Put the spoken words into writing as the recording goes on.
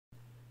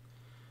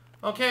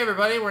Okay,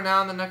 everybody, we're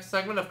now in the next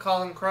segment of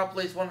Colin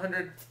Cropley's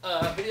 100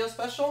 video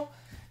special.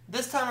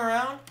 This time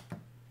around,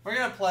 we're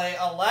going to play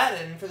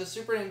Aladdin for the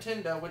Super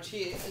Nintendo, which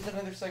is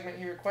another segment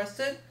he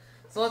requested.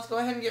 So let's go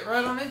ahead and get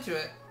right on into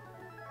it.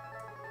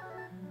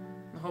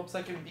 In hopes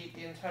I can beat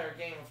the entire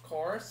game, of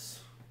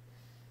course.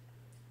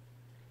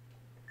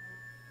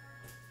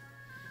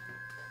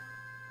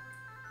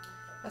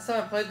 Last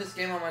time I played this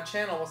game on my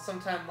channel was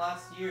sometime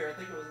last year. I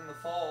think it was in the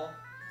fall.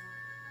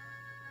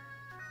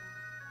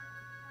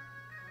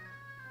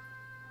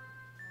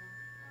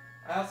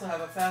 I also have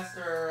a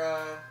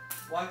faster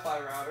Wi-Fi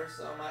router,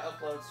 so my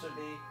uploads should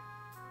be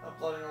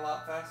uploading a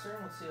lot faster.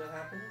 We'll see what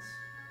happens.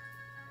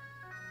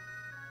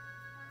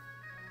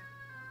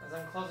 As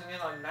I'm closing in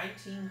on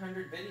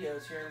 1,900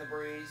 videos here in the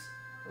breeze,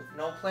 with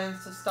no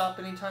plans to stop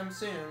anytime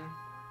soon.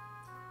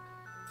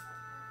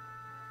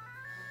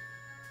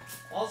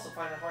 I also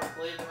find it hard to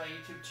believe that my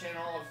YouTube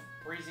channel of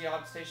Breezy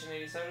Odd Station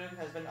 87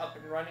 has been up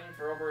and running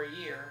for over a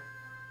year.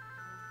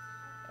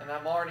 And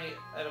I'm already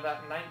at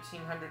about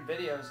 1,900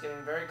 videos,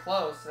 getting very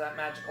close to that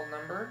magical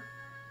number.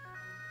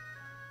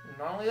 And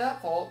not only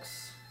that,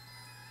 folks,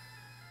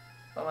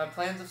 but my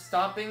plans of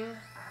stopping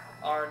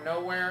are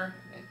nowhere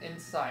in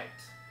sight.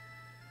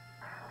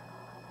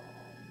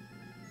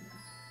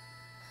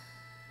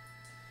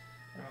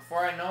 And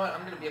before I know it,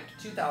 I'm going to be up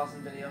to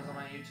 2,000 videos on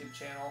my YouTube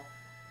channel.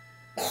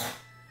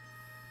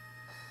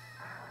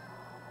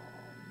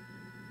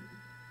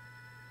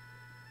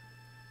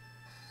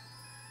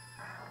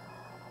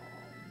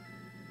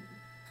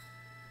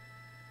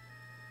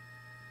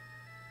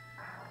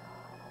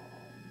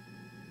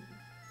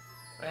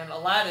 And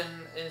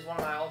Aladdin is one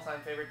of my all-time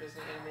favorite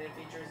Disney animated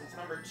features. It's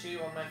number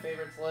 2 on my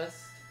favorites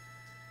list.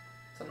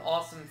 It's an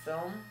awesome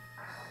film.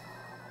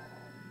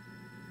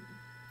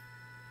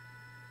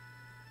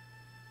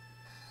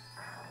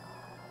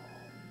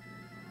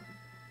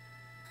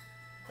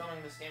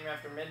 Filming this game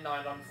after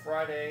midnight on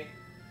Friday,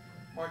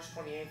 March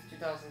 28th,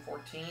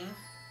 2014.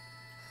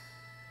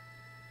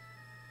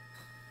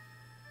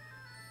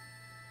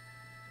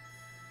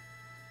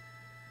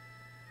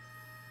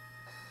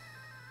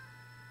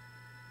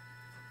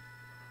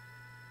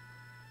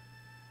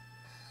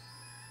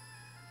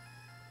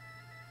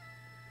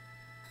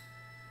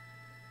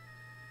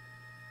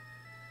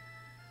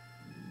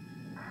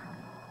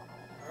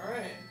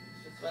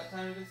 About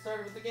time to get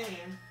started with the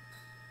game.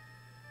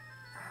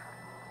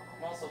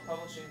 I'm also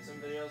publishing some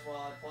videos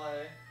while I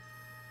play.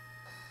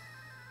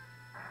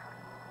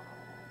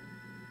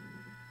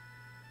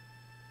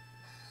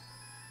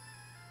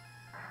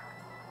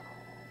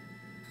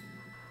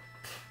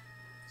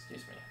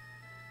 Excuse me.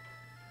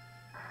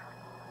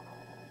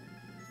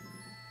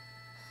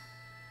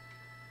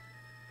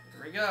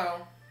 Here we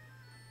go.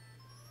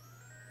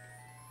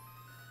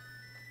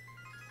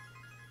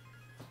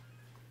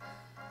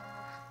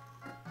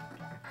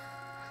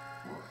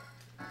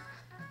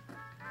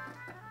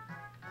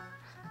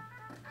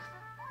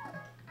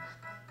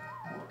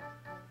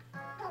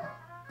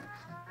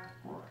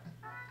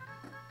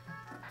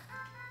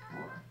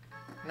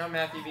 I know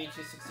Matthew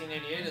Beachy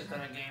 1688 has done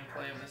a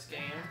gameplay of this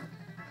game.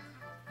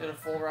 Did a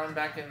full run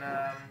back in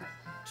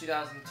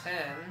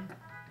 2010.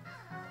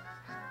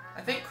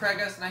 I think Craig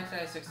S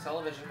 1996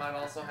 Television might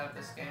also have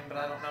this game, but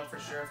I don't know for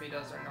sure if he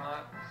does or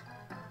not.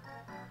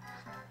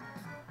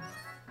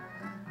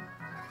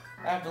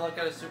 I have to look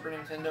at his Super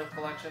Nintendo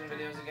collection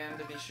videos again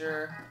to be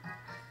sure.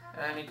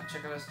 And I need to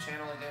check out his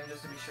channel again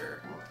just to be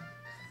sure.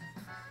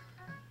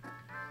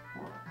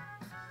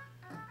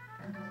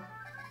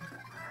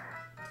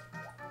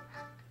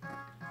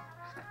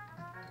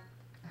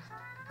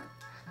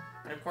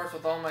 And of course,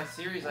 with all my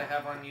series I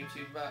have on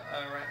YouTube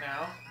right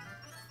now,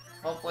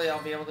 hopefully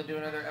I'll be able to do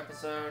another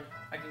episode.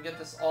 I can get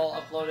this all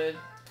uploaded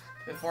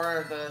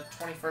before the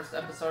 21st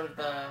episode of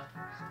the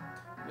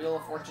Wheel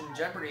of Fortune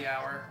Jeopardy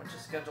Hour, which is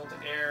scheduled to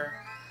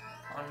air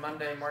on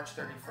Monday, March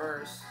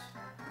 31st. So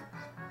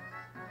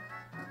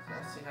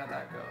let's see how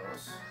that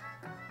goes.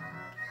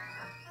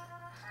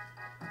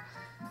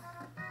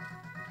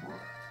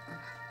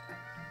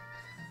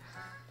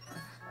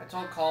 I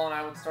told Colin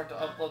I would start to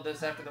upload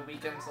this after the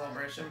weekend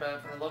celebration,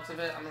 but from the looks of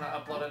it, I'm going to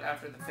upload it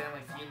after the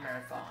Family Feud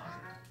Marathon.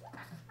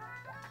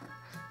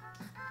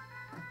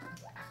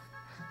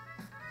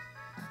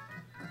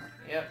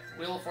 Yep,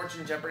 Wheel of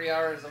Fortune Jeopardy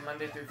Hour is a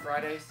Monday through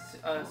Friday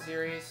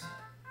series,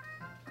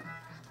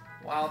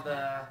 while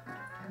the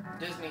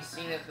Disney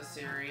Scene It the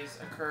series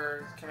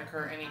can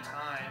occur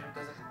anytime. It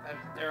doesn't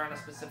air on a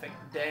specific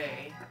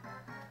day.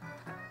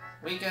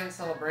 Weekend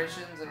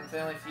celebrations and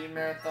Family Feud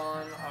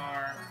Marathon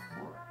are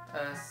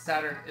a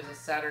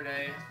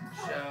Saturday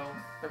show.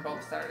 They're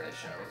both Saturday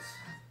shows.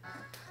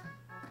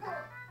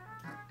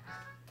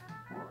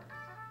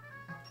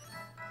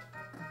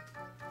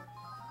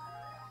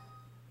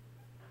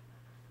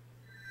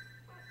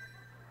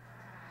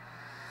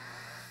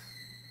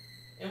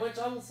 In which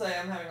I will say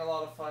I'm having a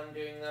lot of fun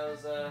doing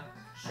those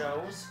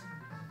shows.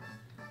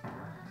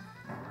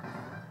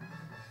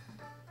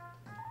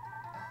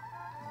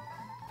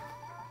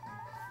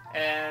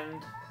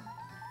 And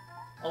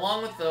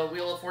along with the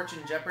Wheel of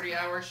Fortune Jeopardy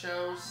Hour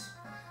shows,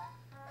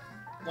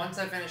 once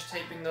I finish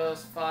taping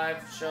those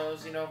 5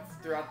 shows, you know,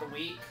 throughout the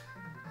week,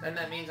 then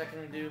that means I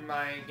can do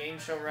my game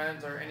show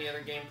runs or any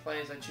other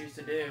gameplays I choose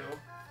to do.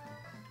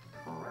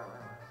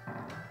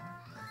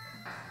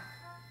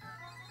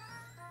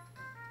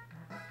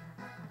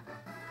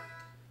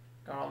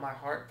 Got all my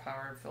heart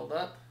power filled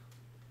up.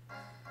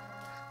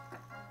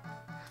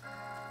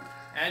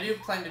 And I do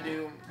plan to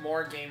do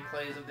more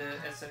gameplays of the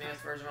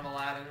SNES version of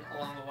Aladdin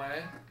along the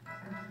way.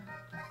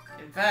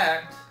 In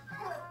fact,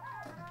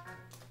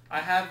 I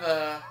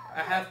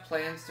have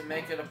plans to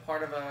make it a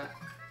part of a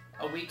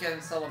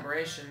weekend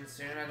celebration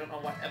soon. I don't know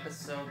what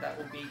episode that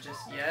will be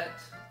just yet.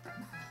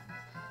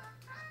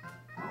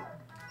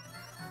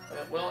 But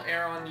it will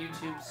air on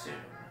YouTube soon.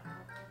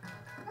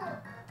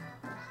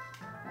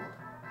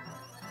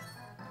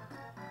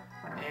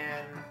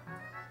 And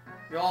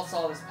you all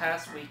saw this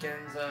past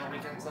weekend's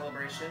weekend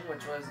celebration,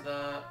 which was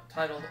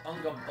titled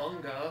Unga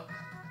Bunga,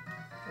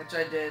 which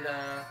I did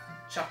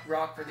Chuck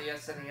Rock for the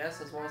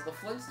SNES, as well as the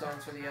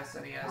Flintstones for the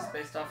SNES,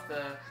 based off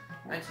the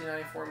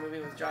 1994 movie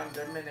with John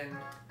Goodman and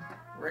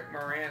Rick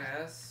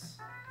Moranis.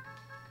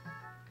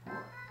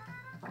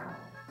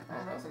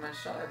 Oh, that was a nice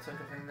shot I took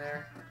of him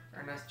there.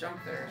 Or a nice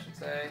jump there, I should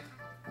say.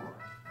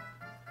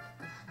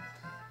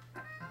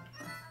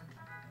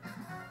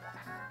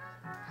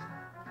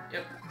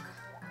 Yep.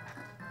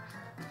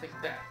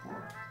 Take that.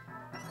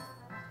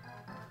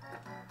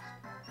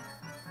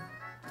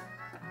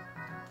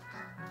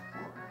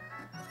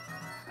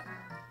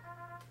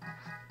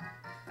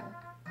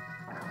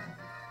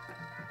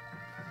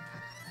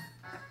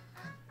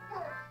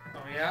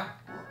 Oh yeah?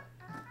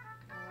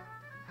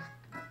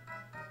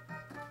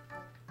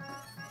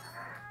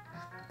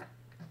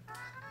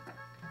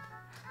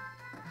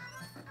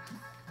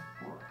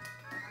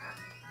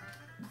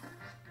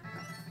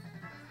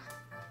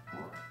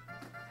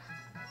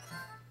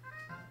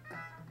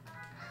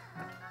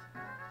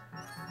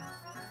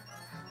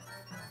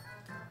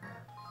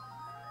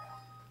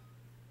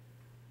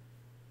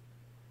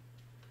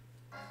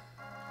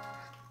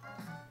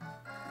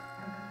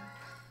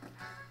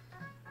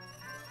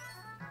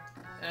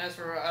 And as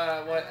for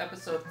what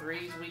Episode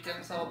 3's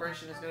weekend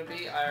celebration is going to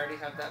be, I already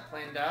have that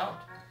planned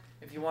out.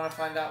 If you want to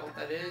find out what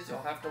that is,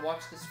 you'll have to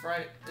watch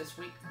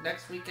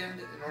next weekend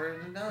in order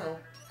to know.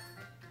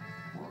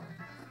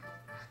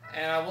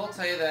 And I will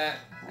tell you that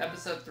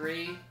Episode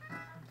 3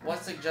 was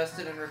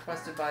suggested and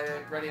requested by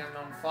Ready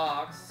Unknown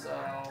Fox,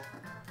 so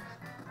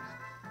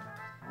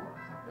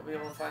you'll be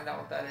able to find out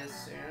what that is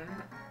soon.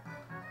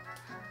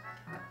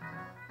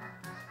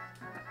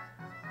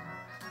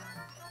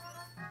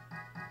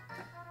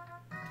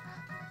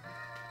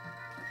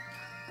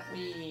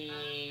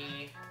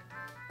 Whee.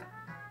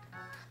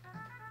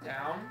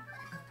 Down.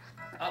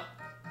 Up.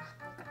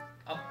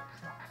 Up.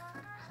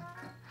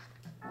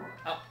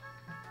 Up.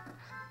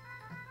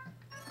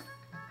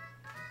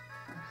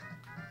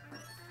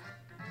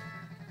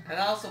 And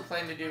I also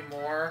plan to do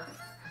more.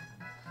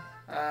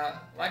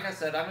 Like I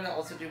said, I'm going to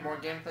also do more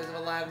gameplays of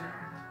Aladdin.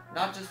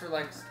 Not just for,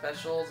 like,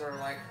 specials or,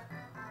 like,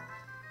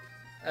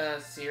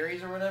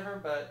 series or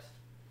whatever, but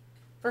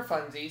for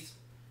funsies.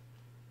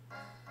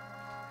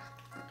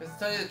 Because to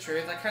tell you the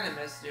truth, I kind of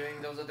miss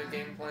doing those other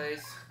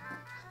gameplays.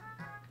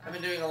 I've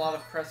been doing a lot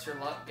of Press Your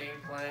Luck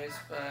gameplays,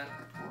 but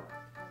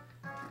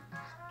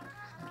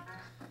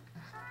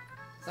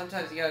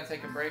sometimes you gotta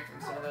take a break from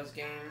some of those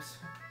games.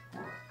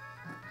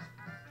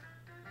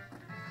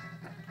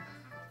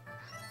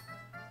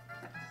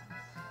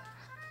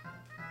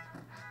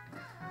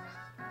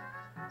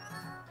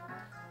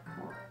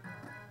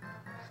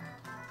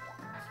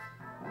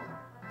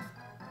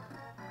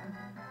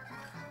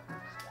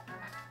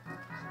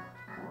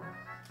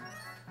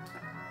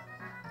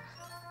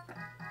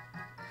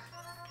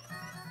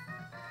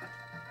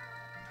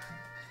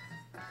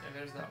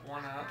 There's that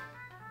one up.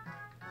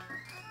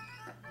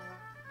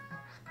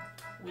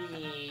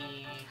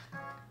 Whee!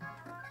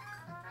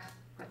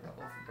 Put that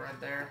loaf of bread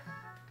there.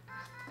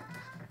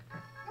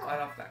 Light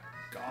off that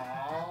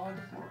god.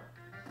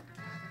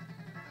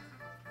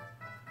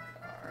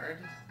 Guard.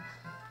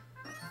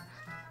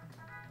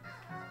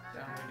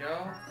 Down we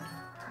go.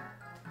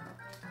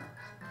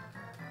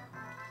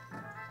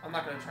 I'm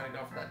not gonna try to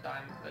go for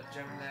that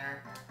gem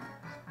there.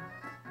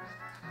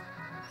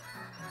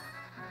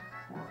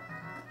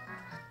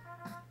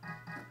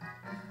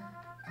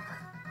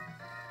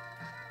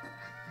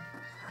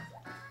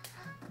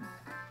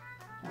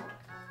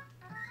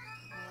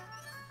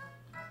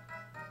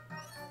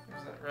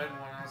 Red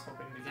one I was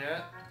hoping to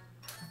get.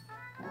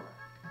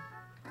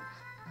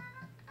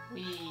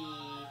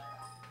 Whee!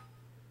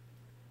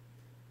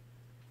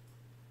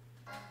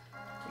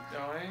 Keep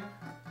going.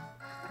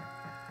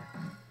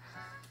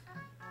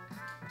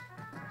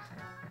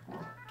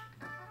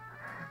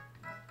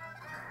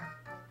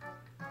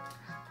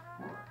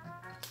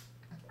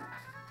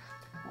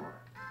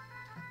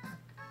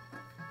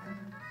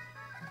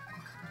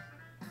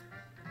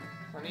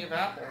 Plenty of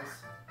apples.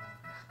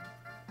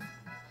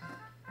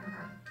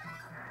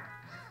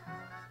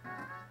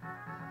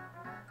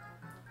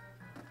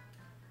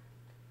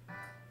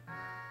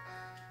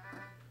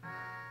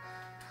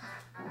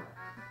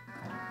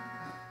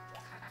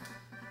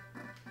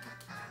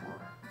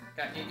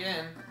 Got you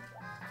again.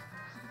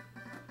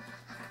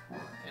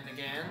 And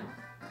again.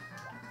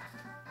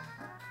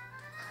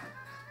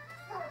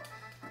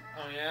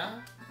 Oh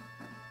yeah?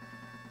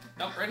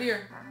 Nope, right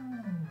here.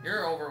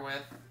 You're over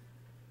with.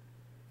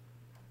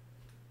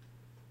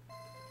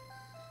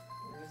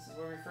 And this is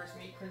where we first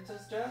meet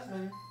Princess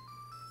Jasmine.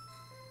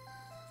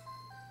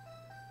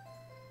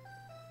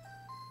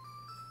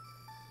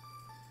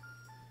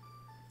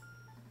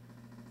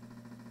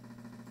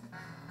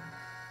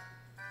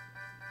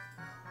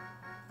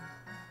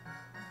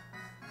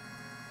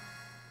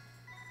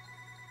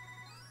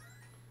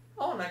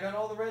 Oh, and I got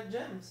all the red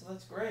gems, so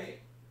that's great.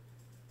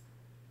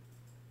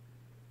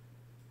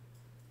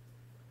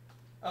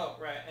 Oh,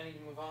 right, I need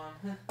to move on.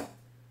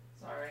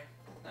 Sorry,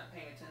 not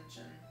paying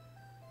attention.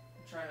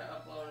 I'm trying to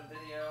upload a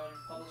video and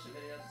publish a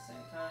video at the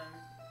same time.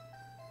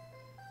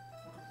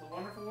 Welcome to the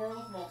wonderful world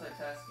of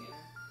multitasking.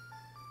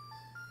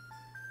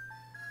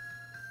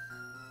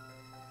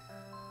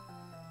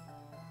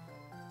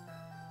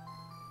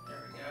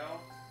 There we go.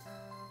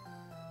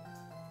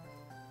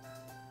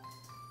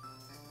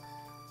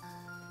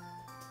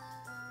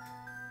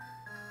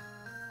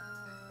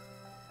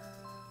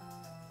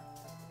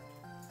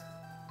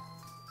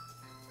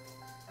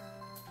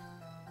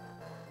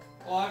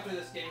 Well, after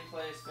this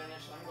gameplay is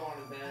finished, I'm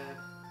going to bed.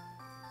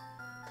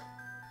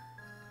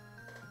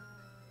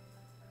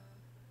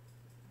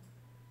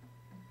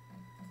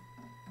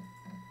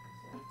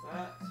 So like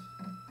that.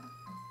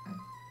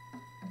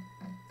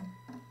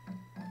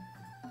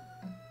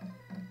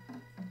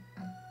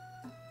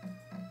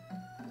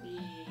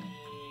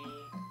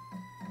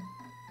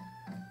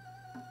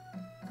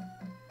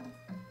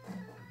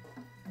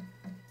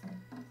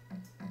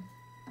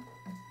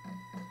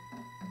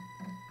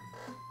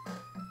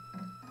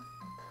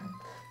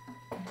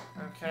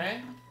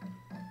 Okay.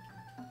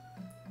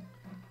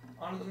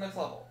 On to the next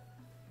level.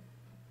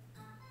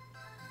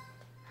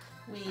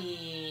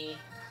 Whee!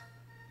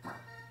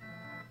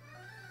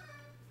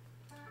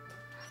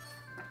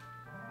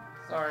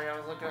 Sorry, I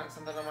was looking at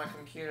something on my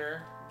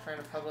computer, trying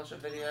to publish a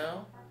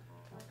video,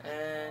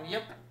 and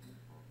yep.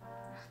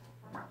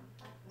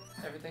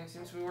 Everything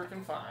seems to be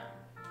working fine.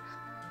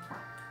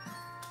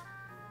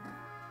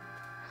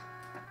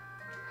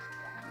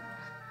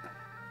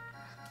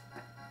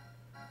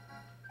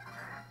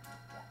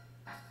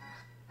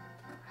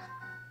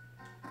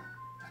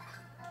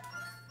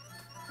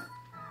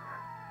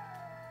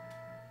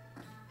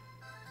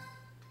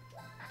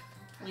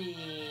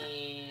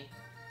 Whee!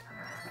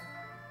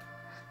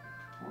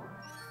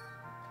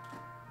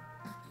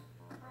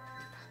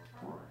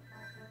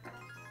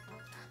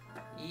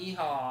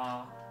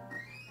 Yeehaw!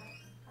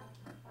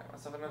 Got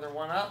myself another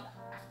one up.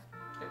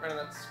 Get rid of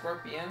that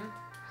scorpion.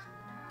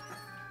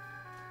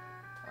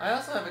 I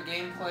also have a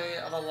gameplay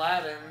of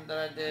Aladdin that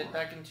I did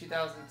back in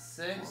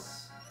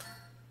 2006.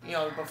 You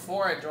know,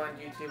 before I joined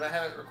YouTube. I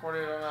have it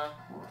recorded on a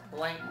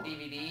blank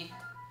DVD.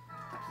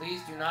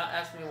 Please do not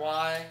ask me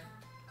why,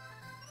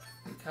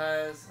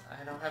 because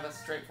I don't have a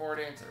straightforward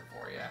answer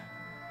for you.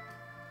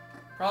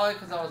 Probably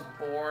because I was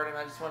bored and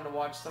I just wanted to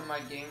watch some of my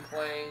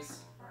gameplays.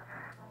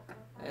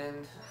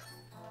 And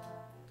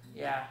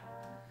yeah.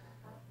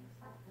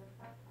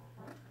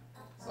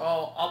 So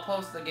I'll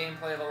post the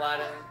gameplay of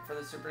Aladdin for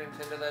the Super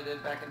Nintendo that I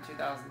did back in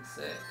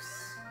 2006.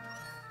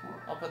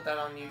 I'll put that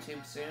on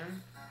YouTube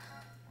soon,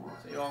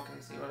 so you all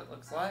can see what it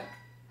looks like.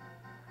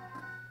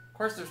 Of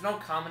course, there's no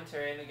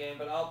commentary in the game,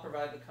 but I'll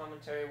provide the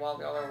commentary while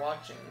y'all are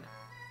watching.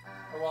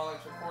 Or while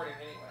it's recording,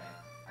 anyway.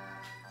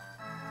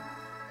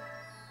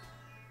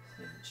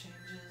 See if it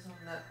changes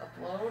on that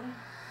upload.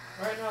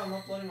 Right now I'm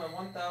uploading my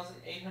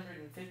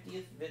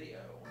 1,850th video.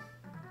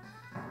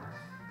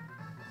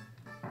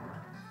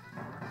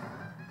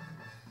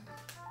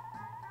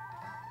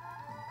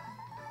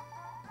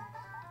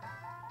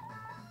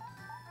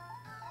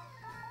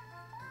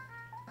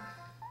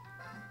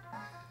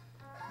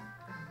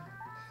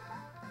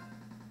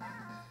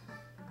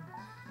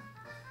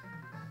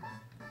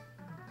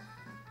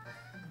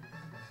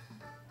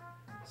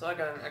 So I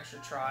got an extra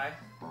try.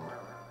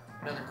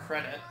 Another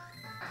credit.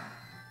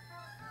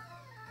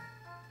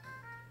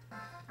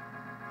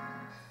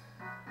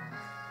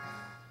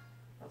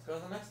 Let's go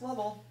to the next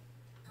level.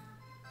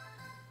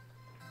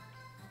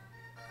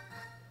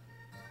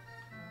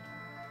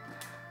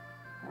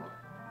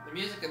 The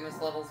music in this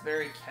level is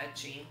very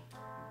catchy.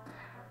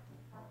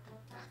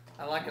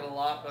 I like it a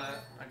lot,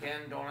 but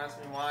again, don't ask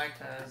me why,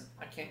 because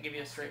I can't give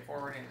you a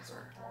straightforward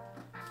answer.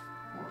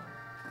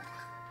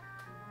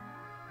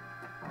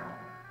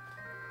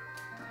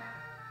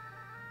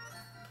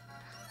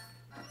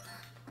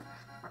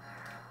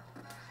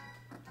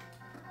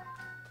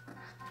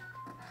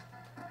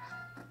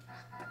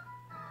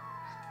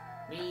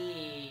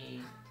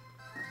 Whee!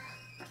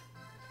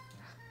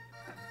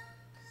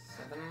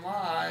 7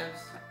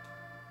 lives.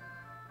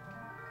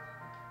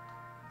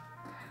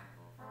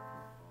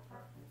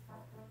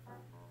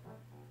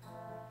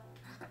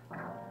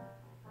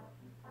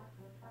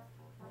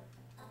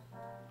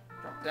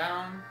 Drop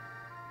down.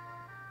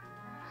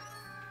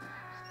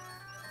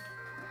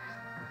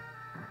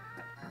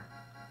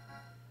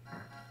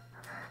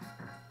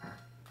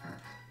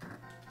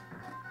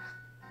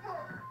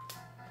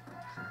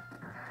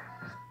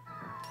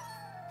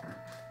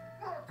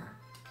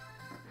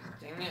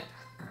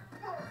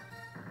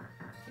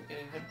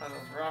 by those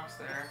rocks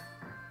there.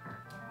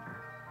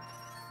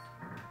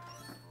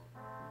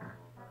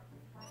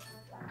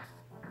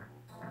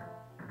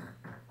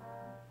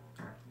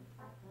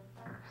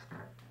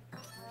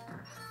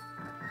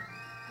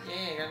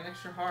 Yay, I got an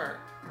extra heart.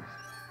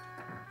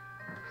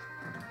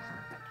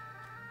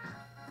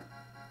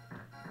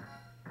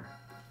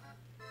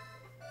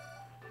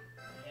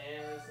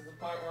 And this is the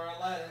part where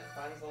Aladdin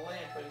finds the lamp,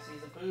 but he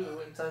sees Abu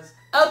and says,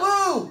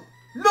 Abu!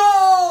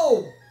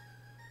 No!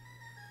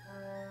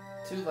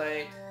 Too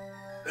late.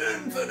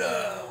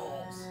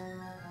 Infidels!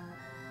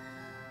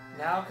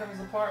 Now comes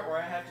the part where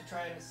I have to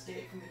try and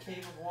escape from the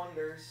Cave of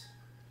Wonders.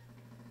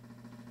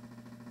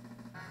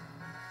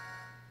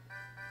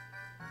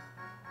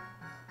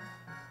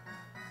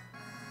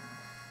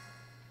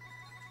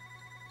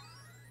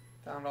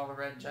 Found all the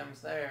red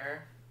gems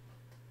there.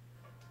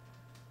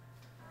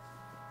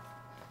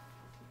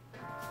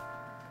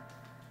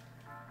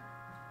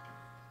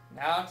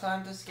 Now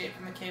time to escape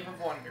from the Cave of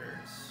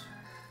Wonders.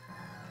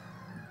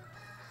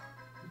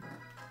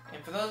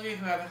 And for those of you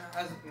who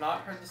has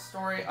not heard the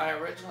story, I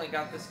originally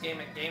got this game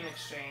at Game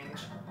Exchange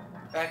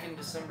back in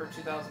December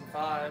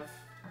 2005.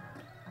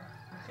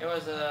 It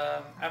was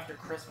after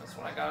Christmas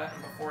when I got it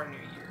and before New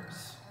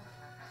Year's.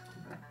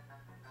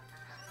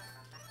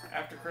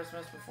 After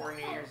Christmas, before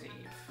New Year's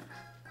Eve.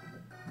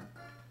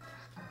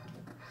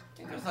 I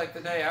think it was like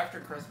the day after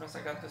Christmas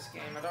I got this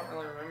game. I don't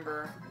really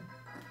remember.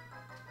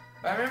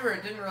 But I remember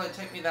it didn't really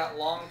take me that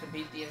long to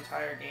beat the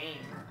entire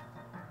game.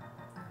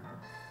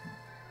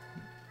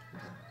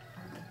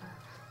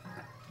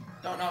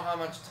 Don't know how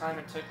much time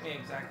it took me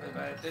exactly,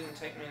 but it didn't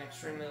take me an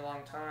extremely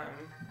long time.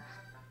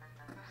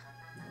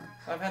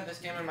 So I've had this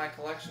game in my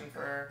collection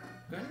for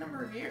a good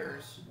number of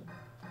years.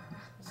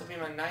 This will be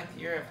my 9th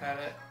year I've had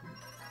it.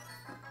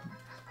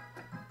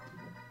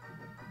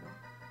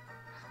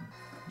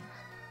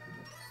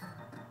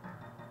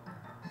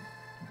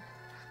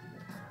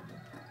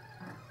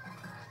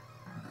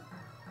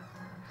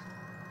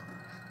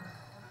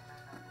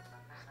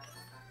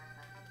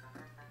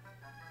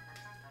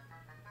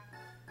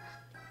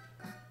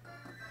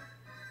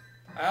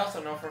 I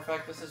also know for a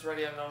fact this is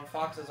Ready Unknown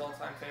Fox's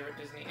all-time favorite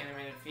Disney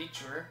animated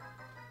feature.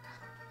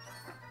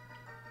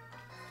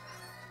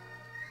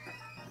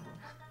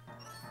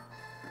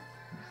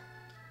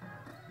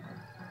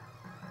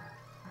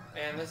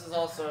 And this is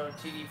also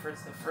TD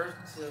Fritz the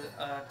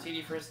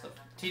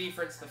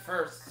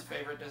First's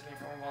favorite Disney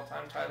film of all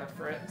time, Tyler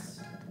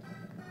Fritz.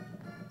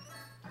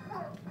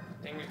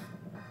 Dang it.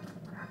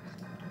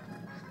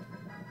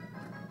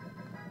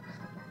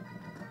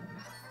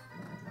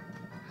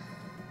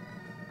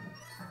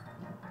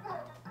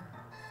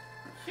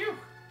 Phew!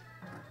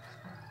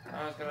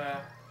 I was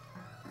gonna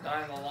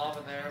die in the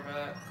lava there,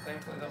 but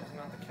thankfully that was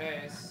not the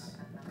case.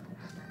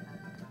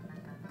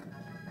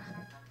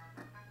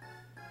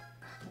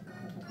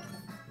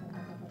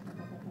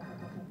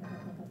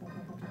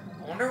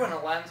 I wonder when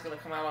Aladdin's gonna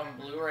come out on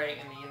Blu-ray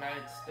in the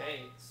United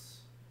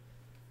States.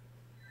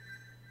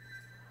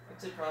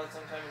 I'd say probably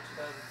sometime in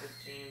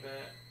 2015,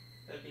 but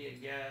that'd be a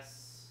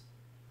guess.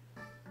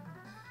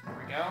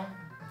 There we go.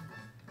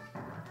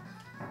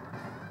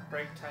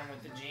 Break time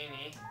with the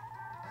genie.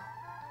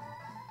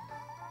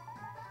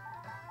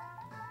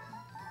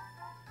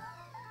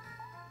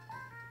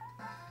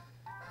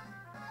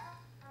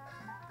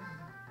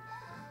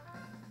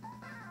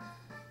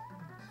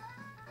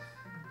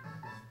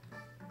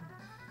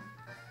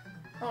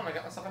 Oh, and I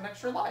got myself an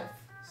extra life.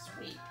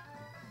 Sweet.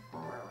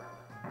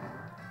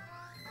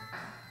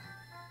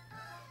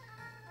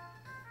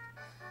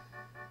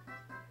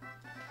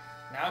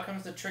 Now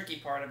comes the tricky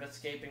part of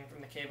escaping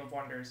from the Cave of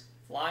Wonders,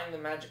 flying the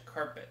magic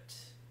carpet.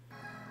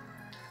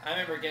 I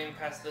remember getting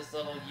past this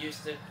level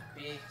used to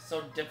be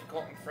so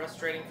difficult and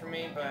frustrating for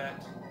me,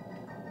 but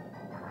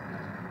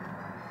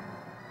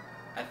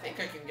I think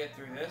I can get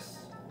through this.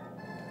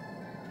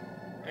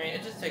 I mean,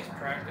 it just takes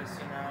practice,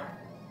 you know.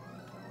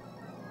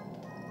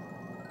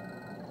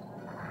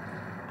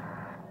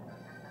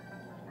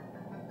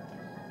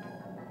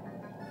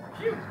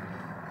 Phew!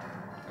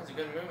 That was a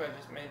good move I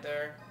just made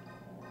there.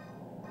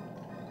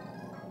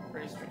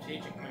 Pretty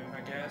strategic move,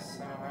 I guess.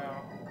 I don't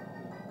know.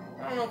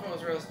 I don't know if it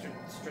was really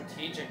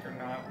strategic or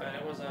not, but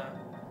it was a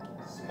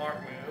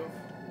smart move.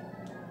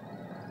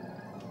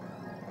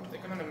 I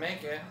think I'm gonna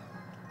make it.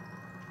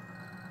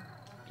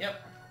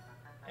 Yep.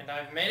 And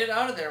I've made it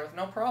out of there with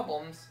no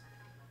problems.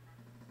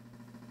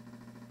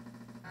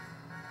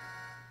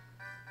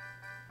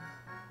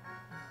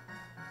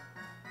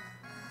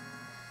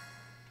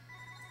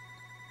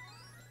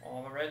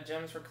 All the red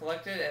gems were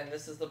collected, and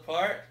this is the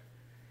part.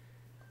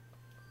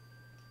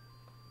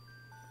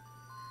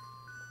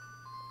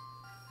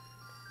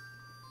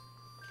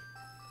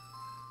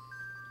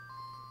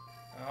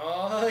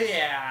 Oh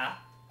yeah!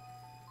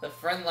 The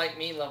Friend Like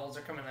Me levels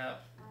are coming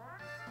up.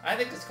 I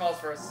think this calls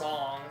for a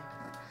song.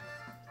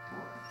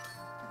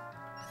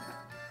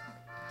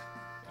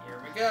 Here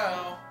we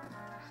go.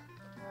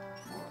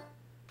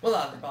 Well,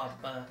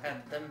 Alibaba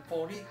had them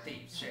 40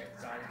 thieves'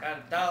 shares. I had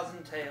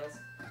 1,000 tails.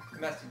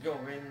 Master,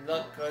 you're in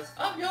luck, cause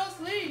up your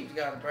sleeve you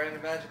got a brand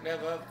of magic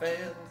never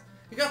fails.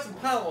 You got some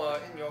power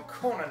in your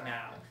corner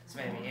now,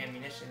 some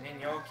ammunition in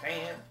your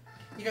camp.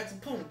 You got some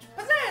punch,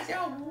 pizzazz,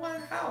 your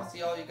one house.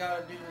 All you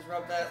gotta do is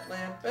rub that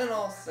lamp, and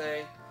I'll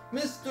say,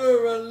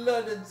 Mr.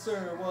 Aladdin,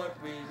 sir,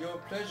 what will your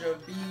pleasure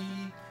be?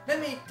 Let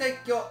me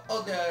take your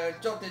order,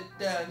 jot it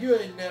down. You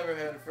ain't never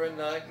had a friend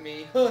like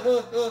me.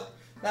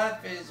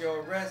 Life is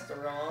your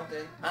restaurant,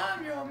 and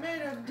I'm your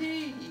maitre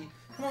d'.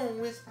 Come on,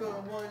 whisper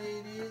what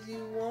it is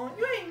you want.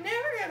 You ain't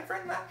never had a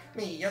friend like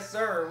me. Yes,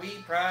 sir, we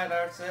pride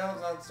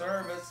ourselves on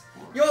service.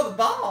 You're the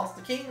boss,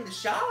 the king, the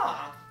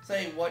shah.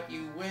 Say what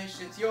you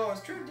wish, it's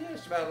yours. True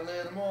dish, about a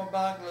little more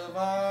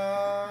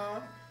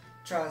baklava.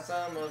 Try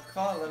some of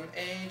column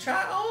A,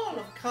 try all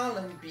of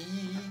column B.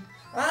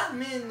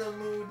 I'm in the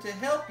mood to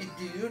help you,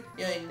 dude.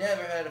 You ain't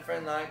never had a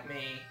friend like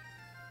me.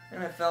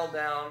 And I fell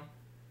down.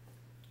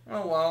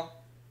 Oh well.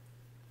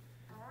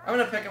 I'm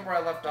going to pick up where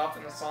I left off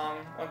in the song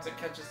once it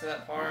catches to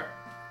that part.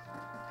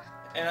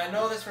 And I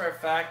know this for a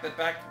fact that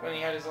back when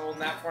he had his old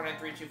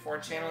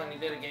Nat49324 channel and he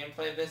did a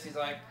gameplay of this, he's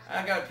like,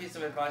 I got a piece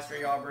of advice for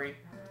you, Aubrey.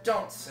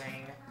 Don't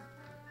sing.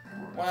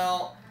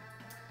 Well,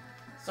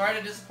 sorry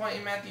to disappoint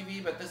you, Matthew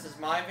V, but this is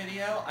my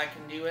video. I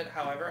can do it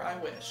however I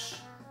wish.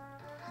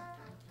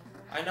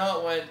 I know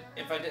it would,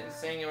 if I didn't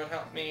sing, it would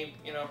help me,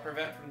 you know,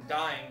 prevent from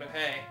dying, but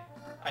hey,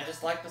 I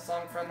just like the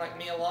song Friend Like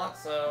Me a lot,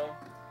 so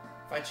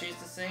if I choose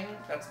to sing,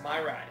 that's my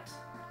right.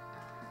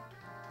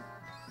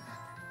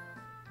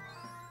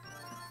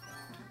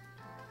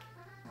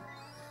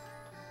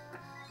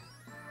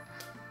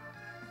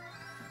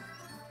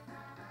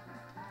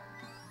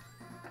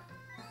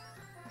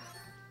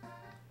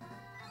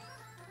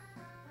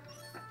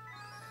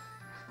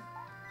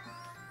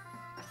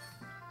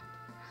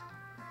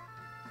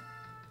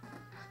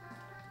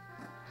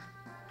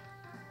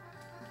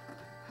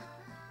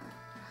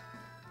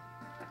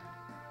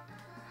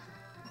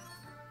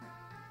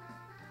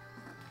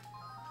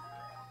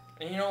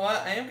 And you know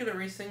what? I am going to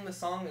re-sing the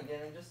song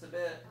again in just a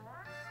bit.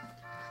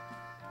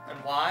 And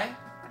why?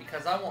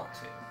 Because I want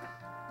to.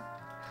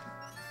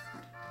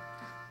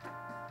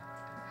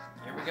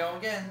 Here we go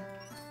again.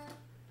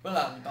 Well,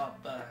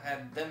 Alibaba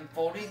had them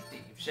 40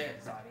 thieves.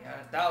 Shahzadi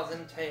had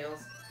 1,000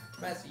 tales.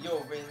 Master,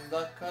 you're in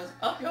luck, cause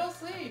up your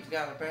sleeve you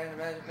got a brand of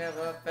magic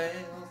never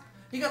fails.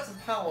 You got some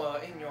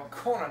power in your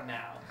corner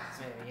now.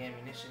 Some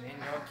ammunition in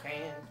your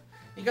can.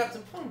 You got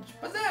some punch,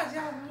 pizzazz,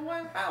 y'all in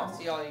one house.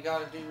 See, all you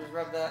gotta do is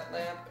rub that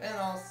lamp, and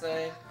I'll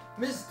say,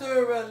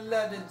 Mr.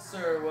 Aladdin,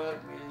 sir, what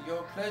will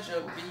your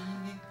pleasure be?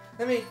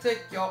 Let me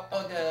take your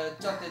order,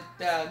 jot it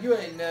down. You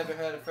ain't never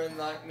had a friend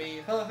like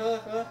me. Ha ha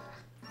ha.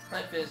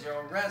 Life is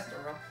your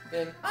restaurant,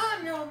 then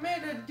I'm your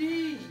maitre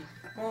d'.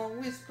 Won't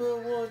whisper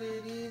what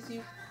it is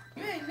you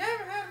ain't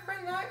never had a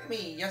friend like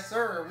me. Yes,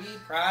 sir, we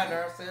pride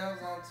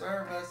ourselves on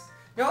service.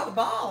 You're the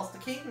boss, the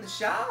king, the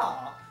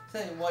shah.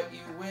 Say what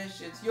you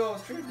wish, it's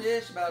yours. True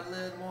dish, about a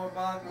little more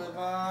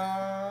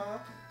baklava.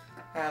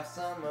 Have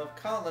some of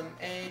column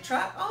A,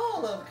 try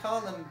all of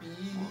column B.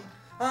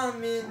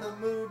 I'm in the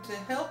mood to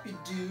help you,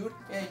 dude. You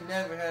ain't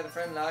never had a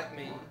friend like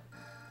me.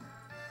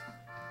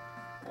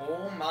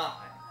 Oh my.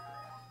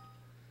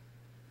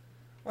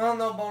 Well,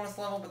 no bonus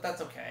level, but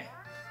that's okay.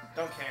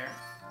 Don't care.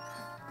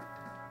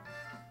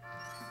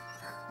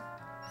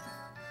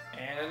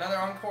 And another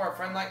encore, a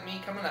friend like me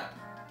coming up.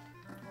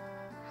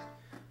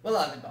 Well,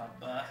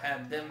 Alibaba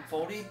had them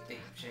 40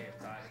 thieves.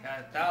 Shahzadi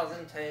had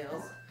 1,000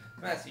 tales.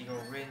 Master,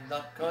 you're in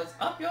luck, cause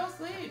up your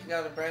sleeve you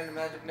got a brand of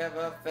magic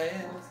never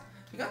fails.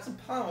 You got some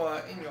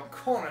power in your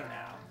corner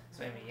now.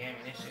 Some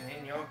ammunition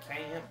in your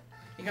camp.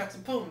 You got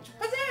some punch,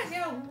 pizzazz,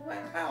 yo,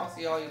 one house.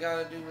 See, all you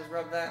gotta do is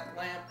rub that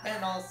lamp,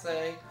 and I'll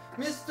say,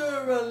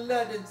 Mr.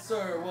 Aladdin,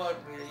 sir, what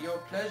will your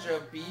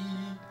pleasure be?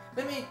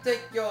 Let me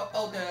take your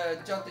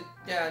order, jot it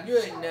down. You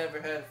ain't never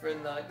had a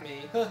friend like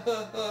me.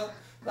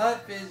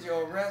 Life is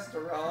your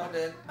restaurant,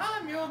 and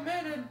I'm your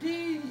maitre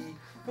d'.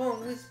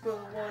 Don't whisper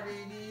what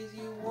it is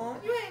you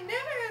want. You ain't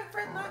never had a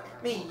friend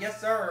like me.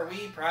 Yes, sir,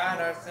 we pride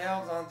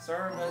ourselves on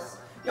service.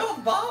 You're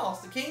the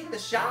boss, the king, the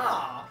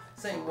shah.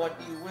 Say what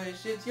you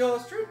wish, it's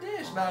yours. True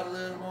dish, about a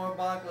little more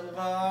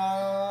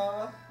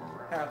baklava.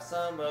 Have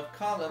some of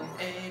column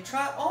A,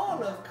 try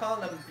all of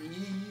column B.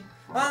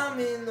 I'm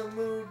in the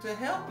mood to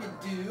help you,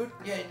 dude.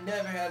 You ain't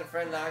never had a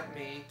friend like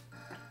me.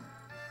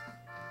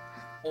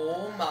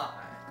 Oh my.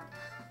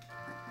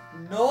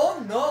 No,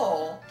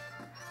 no.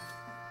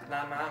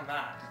 La ma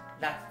ma.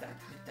 La da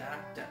da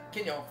da.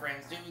 Can your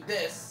friends do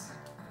this?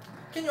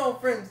 Can your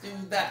friends do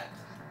that?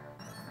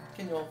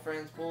 Can your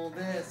friends pull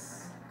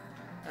this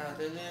out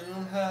the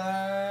little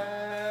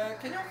hat?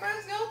 Can your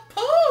friends go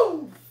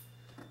poof?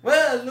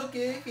 Well,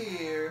 looky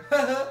here.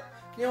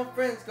 Can your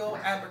friends go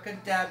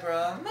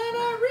abracadabra? Let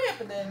I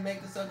rip and then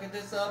make the sucker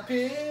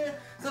disappear.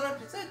 So don't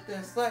you sit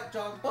there slack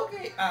jog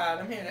boogie eyed.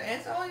 I'm here to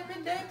answer all your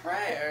midday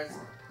prayers.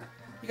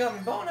 You got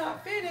me bona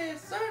fide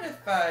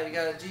certified. You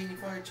got a genie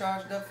for your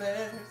charged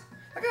affairs.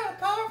 I got a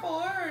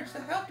powerful urge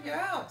to help you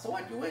out. So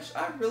what you wish,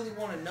 I really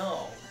want to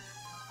know.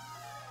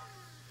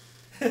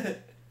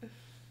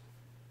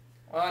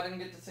 Well, I didn't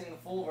get to sing the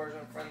full version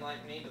of Friend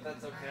Like Me, but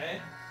that's okay.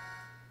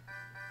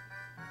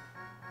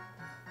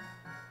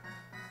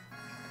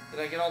 Did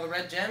I get all the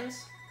red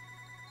gems?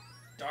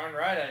 Darn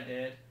right I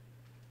did.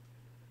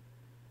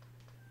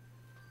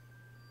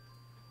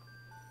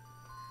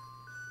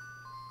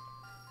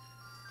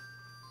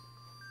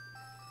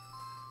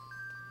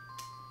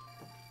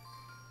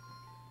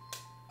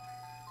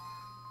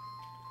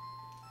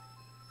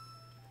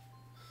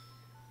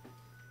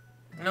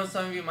 I know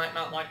some of you might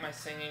not like my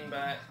singing,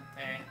 but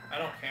hey, I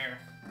don't care.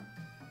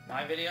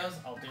 My videos,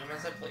 I'll do them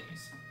as I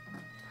please.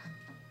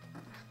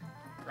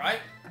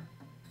 Right?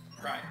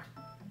 Right.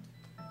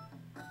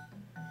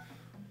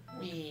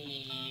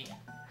 Wee.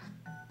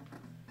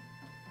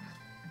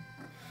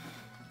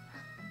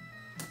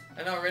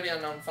 I know Already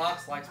Unknown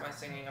Fox likes my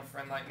singing A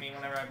Friend Like Me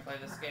whenever I play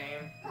this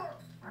game.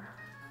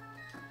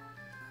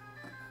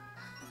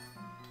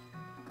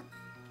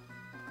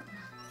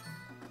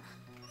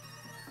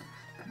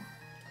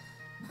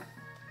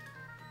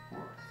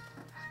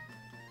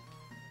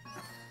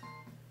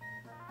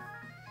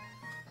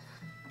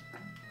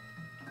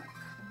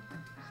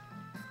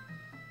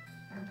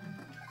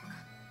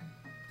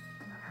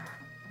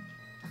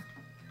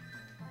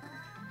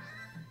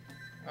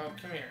 Oh,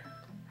 come here.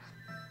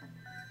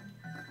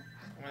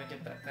 I'm gonna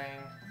get that thing.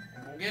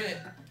 And we'll get it.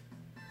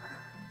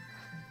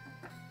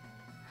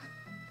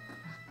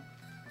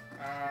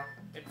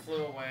 It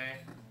flew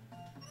away.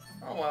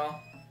 Oh well.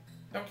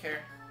 Don't care.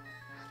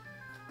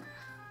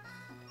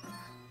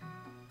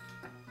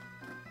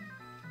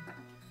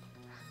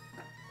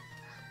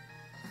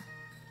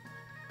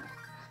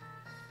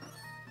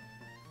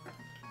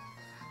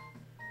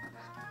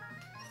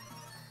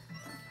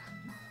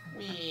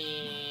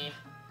 Whee!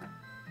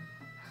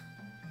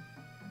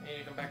 I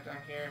need to go back down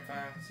here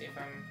and see if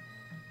I'm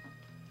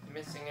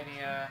missing any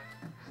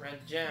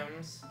red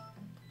gems.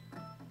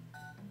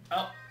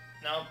 Oh,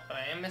 no, but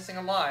I am missing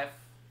a life.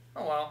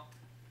 Oh well.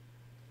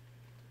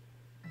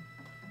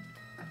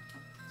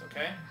 It's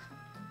okay.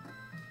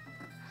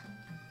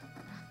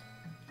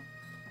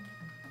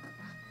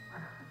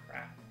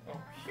 Crap.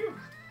 Oh, phew.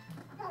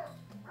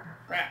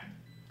 Crap.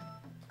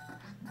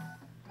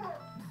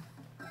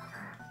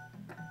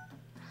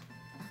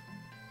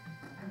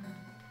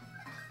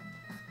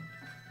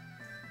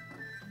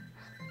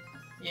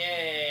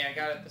 Yay, I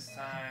got it this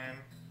time.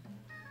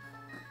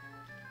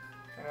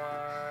 Come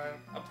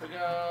on, up we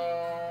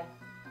go.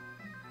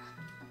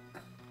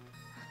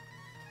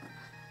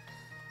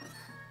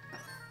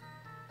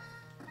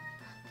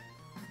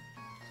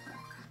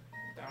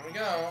 Down we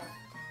go.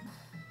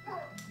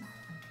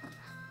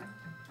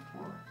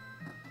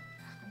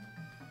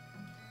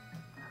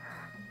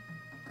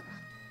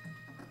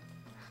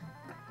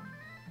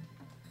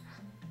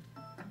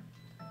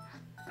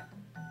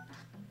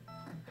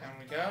 Down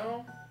we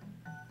go.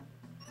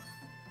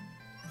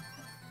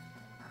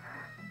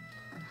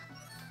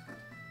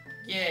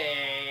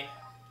 Yay!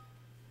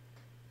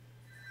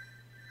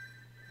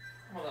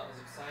 Well, that was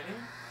exciting.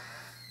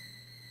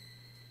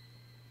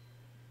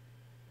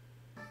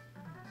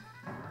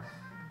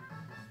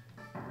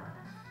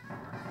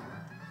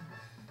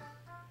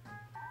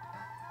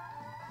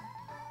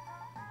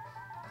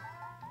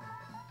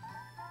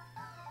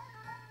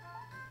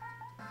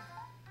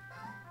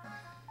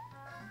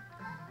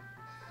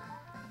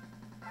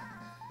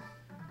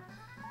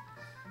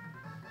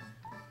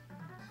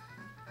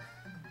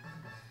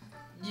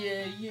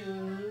 Yeah, yeah.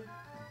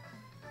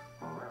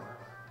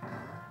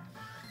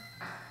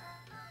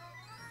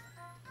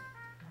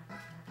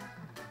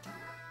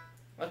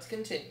 Let's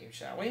continue,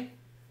 shall we?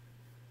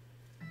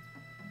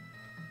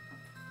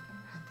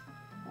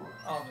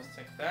 I'll just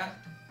take that.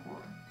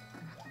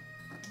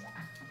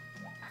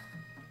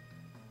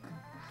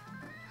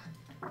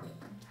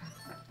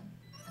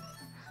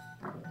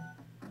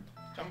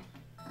 Jump.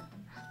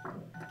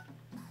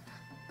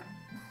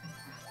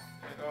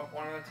 Gotta go up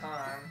one at a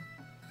time.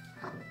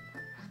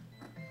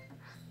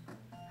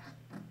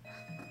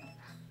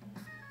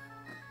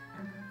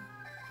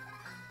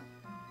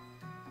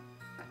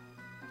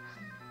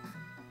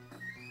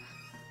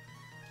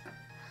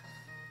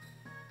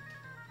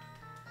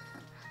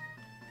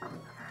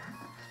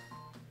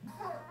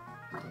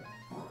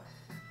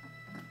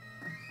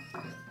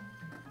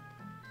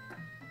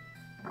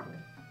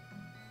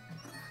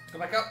 Go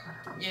back up.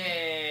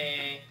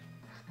 Yay!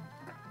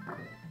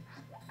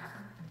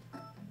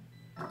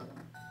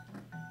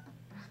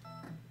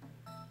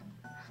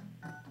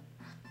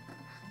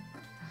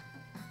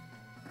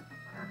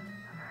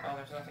 Oh,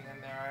 there's nothing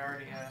in there. I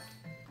already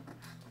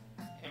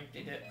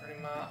emptied it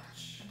pretty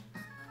much.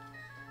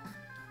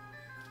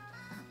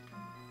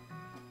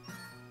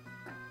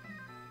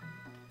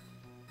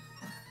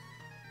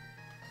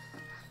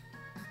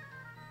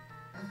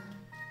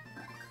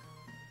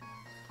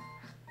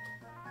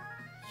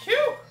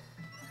 Phew!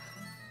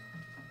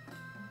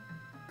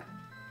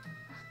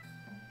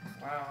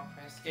 Wow,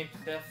 I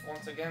escaped death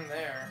once again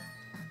there.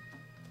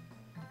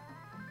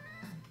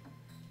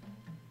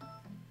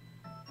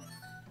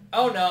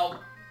 Oh no!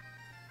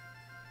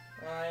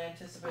 I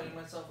anticipated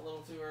myself a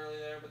little too early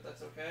there, but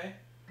that's okay.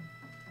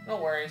 No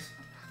worries.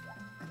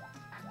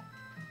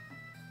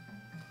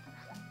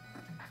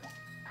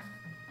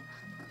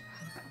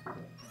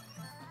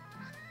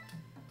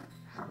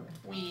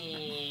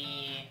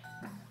 Whee!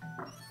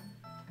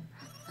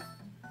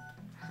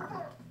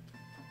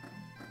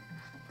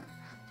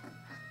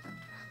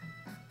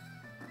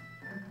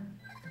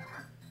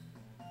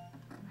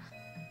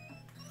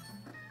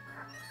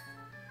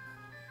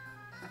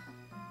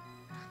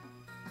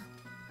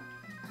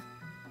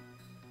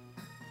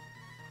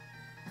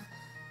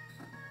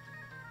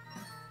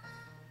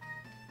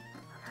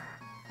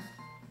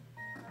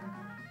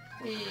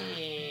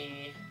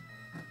 Whee!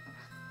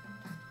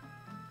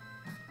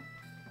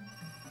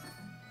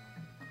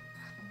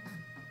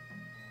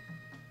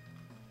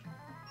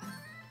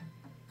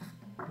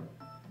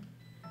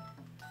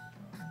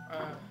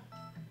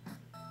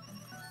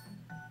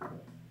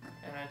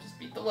 And I just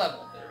beat the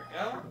level. There we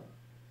go.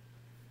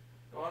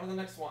 Go on to the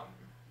next one.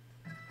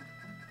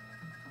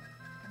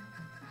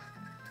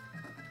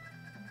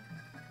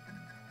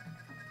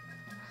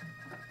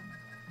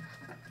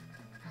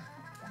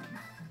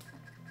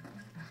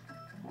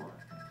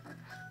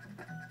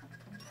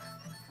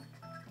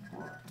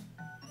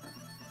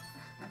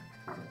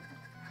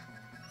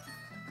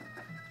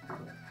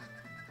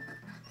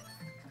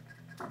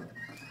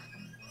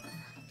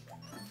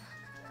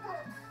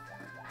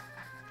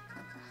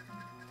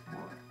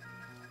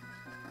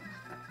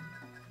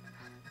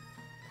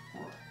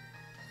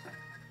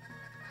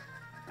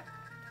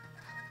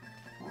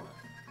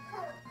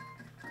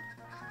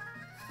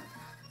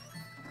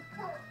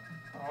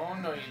 Oh,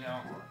 no you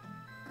don't.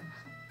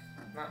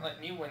 Not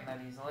letting you win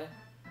that easily.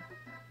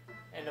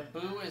 And a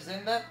boo is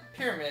in that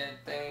pyramid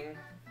thing.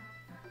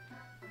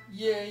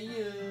 Yeah,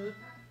 yeah.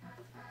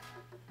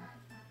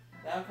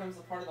 Now comes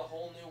the part of the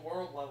whole new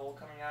world level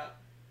coming out.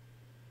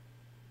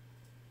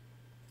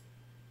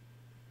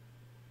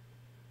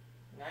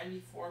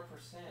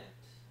 94%.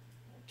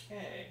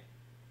 Okay.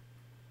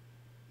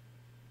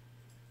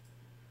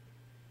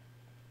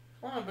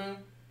 Come on, boo.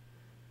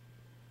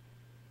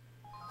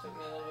 Took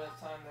me a little bit of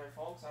time there,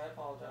 folks. I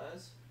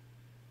apologize.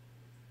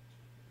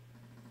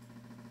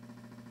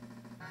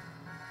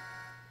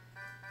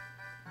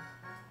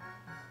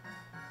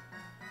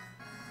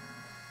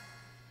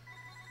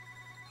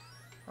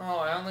 Oh,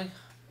 I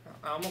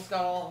almost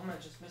got all of them.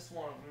 I just missed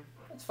one of them.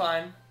 That's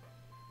fine.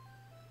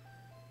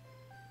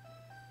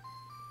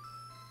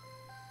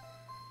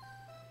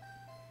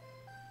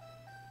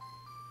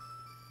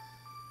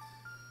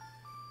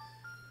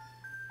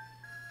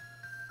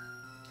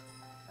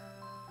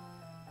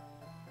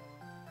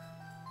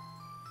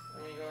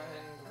 Let me go ahead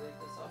and delete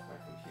this off my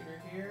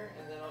computer here,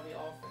 and then I'll be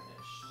all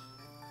finished.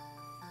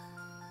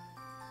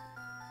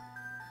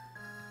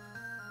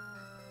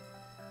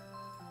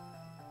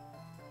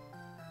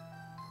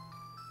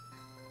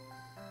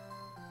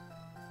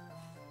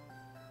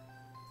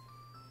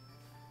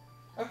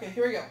 Okay,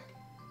 here we go.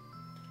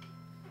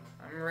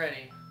 I'm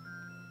ready.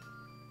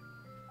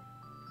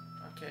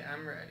 Okay,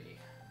 I'm ready.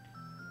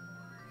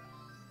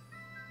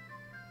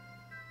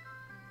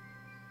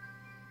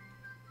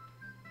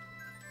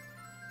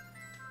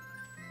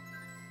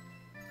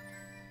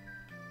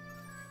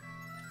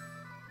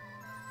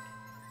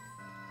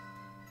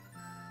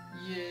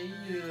 Yeah,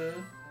 yeah.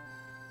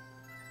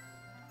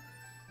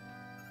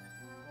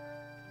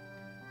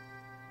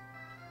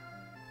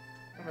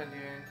 What am I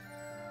doing?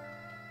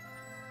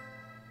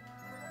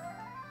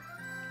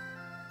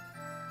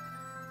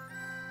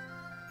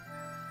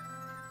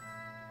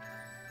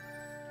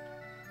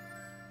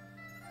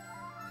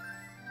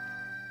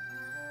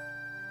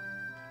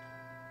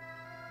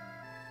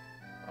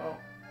 Oh.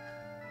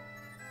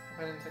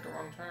 I didn't take a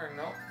wrong turn.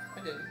 Nope, I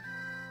didn't.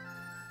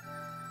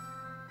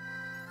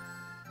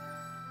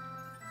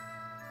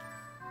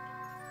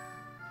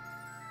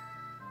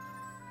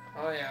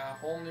 Oh yeah, a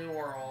whole new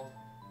world.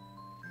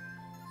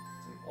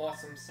 It's an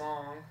awesome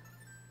song.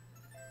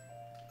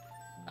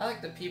 I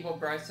like the Peebo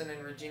Bryson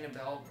and Regina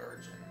Belle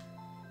version.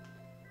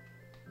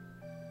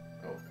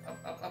 Oh, up,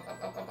 up, up,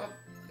 up, up, up, up.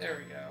 There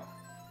we go.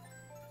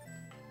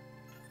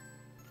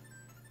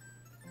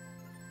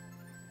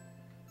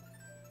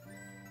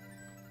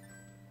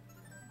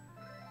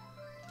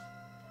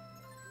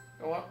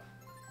 Go up.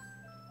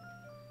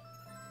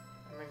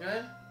 Am I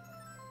good?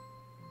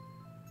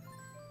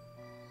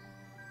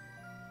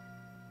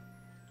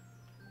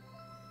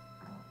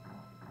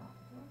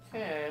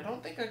 Okay, I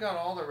don't think I got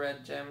all the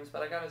red gems,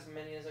 but I got as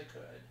many as I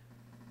could.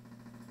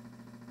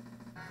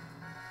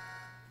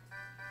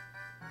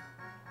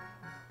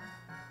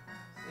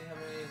 See how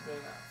many is good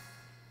enough.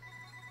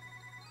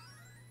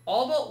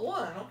 All but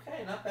one.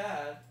 Okay, not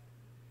bad.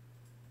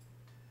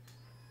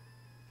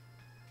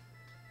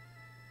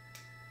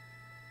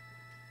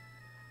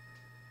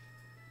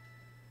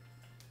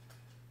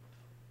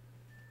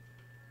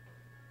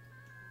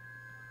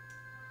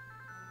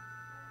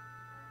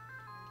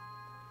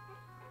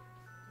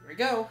 Here we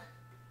go.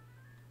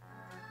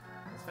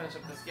 Let's finish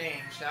up this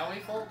game, shall we,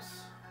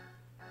 folks?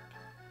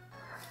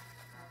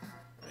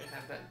 We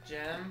have that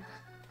gem.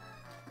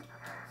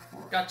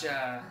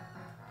 Gotcha.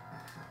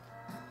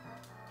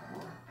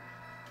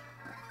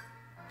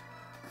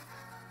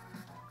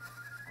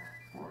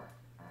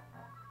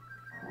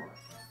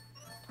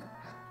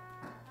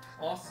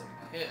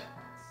 hits.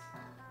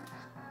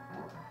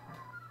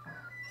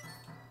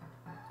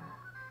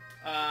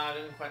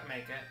 Didn't quite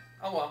make it.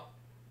 Oh well.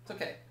 It's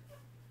okay.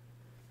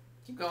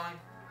 Keep going.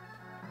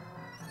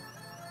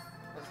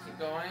 Let's keep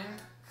going.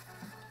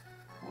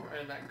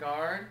 Right in that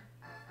guard.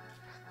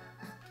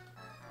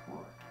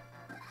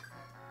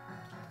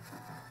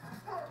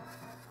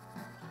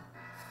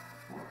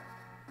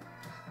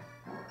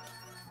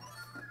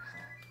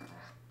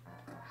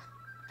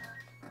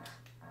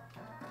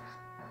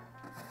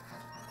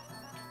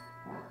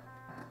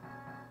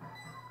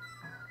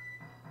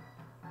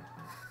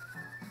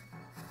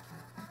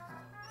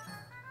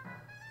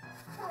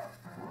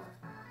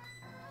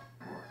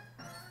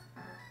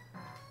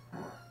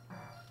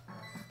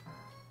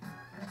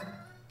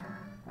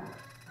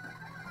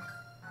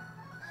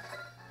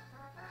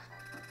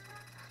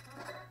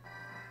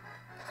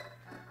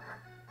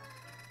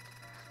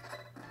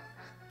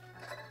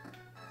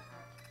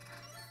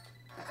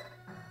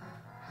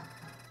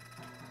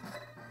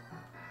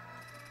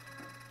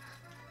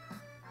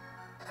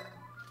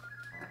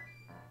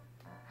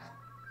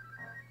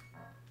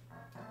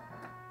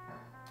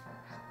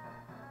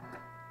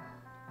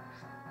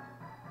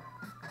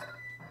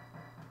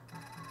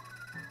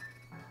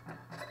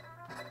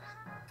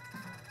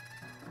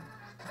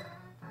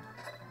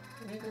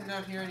 Anything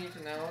down here I need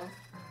to know of?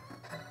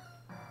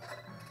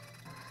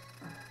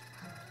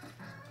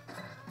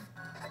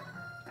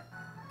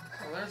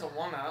 Well, there's a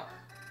 1-up.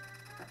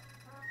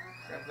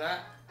 Grab that.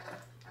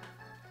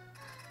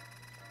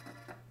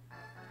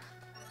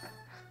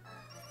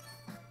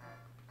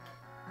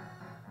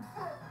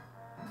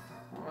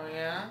 Oh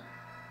yeah?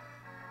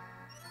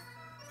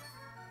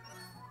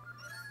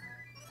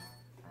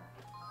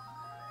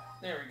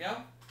 There we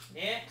go.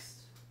 Next.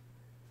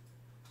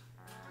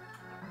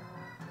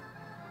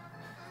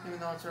 Even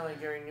though it's really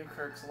Gary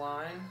Newkirk's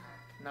line,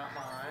 not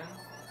mine.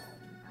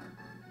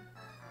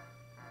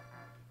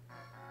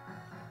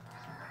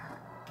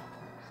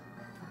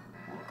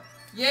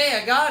 Yay,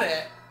 I got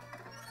it!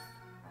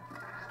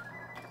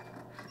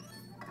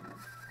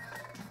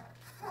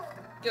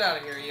 Get out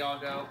of here,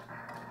 Iago.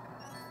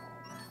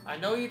 I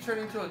know you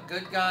turned into a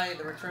good guy in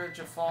The Return of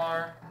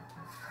Jafar,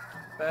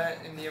 but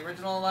in the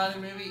original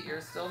Aladdin movie, you're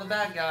still the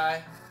bad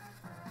guy.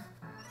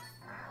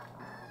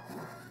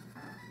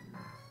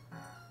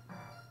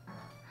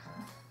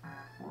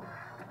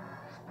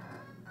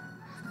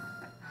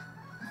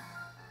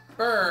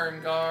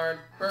 Burn, guard,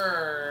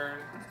 burn.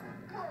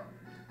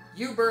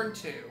 You burn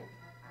too.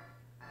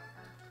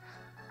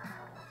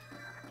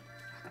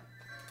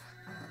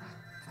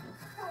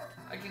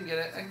 I can get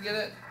it, I can get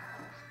it.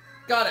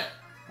 Got it.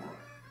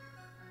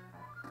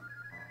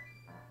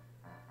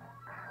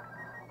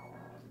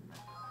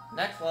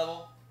 Next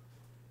level.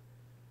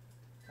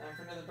 Time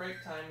for another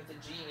break time with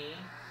the genie.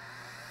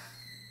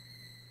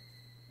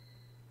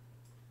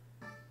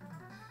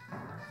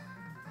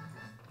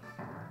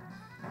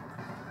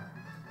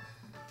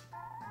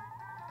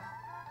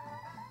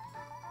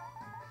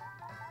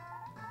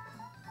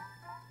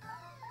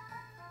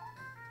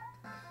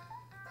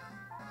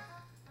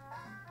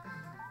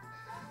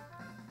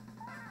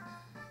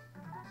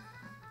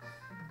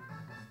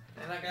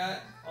 And I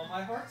got all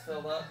my hearts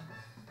filled up.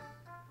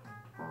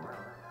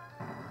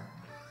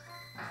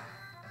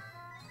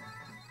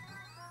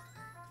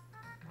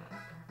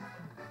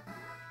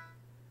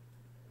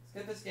 Let's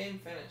get this game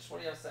finished.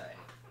 What do y'all say?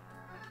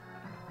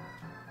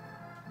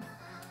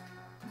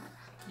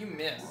 You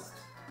missed.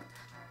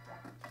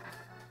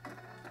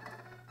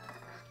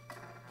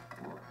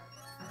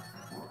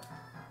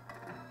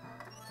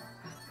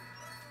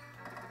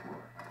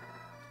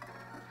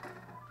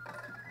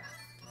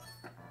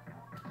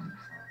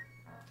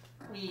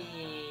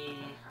 Whee.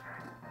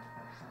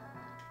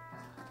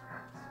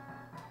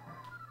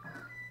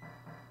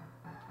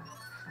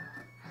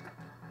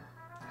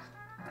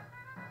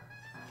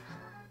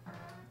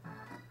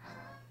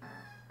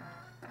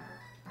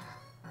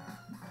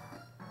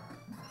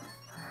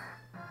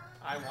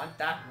 I want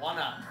that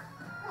 1-up.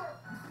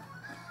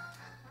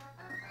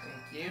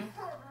 Thank you.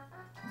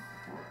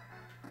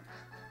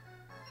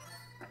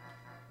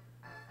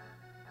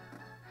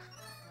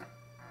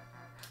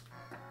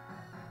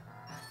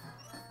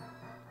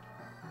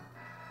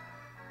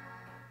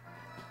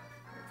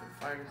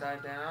 Fire to die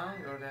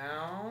down, go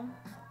down.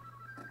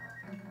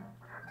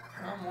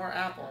 Oh, more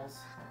apples.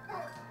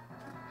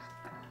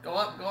 Go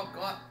up, go up,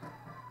 go up.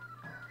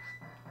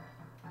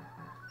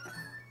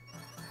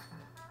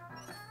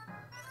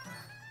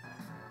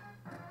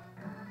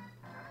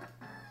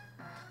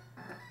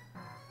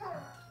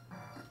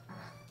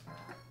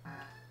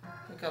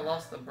 I think I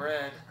lost the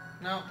bread.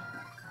 No.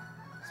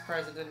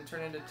 Surprised it didn't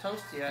turn into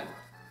toast yet.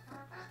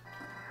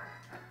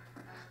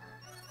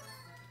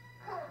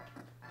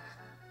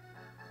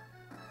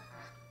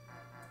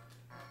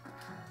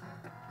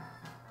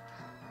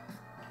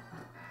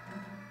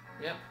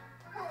 Yep.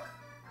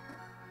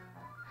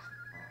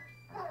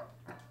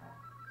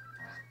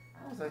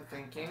 What was I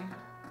thinking?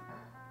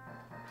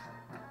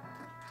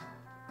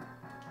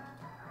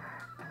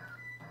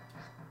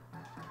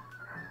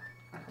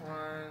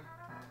 One.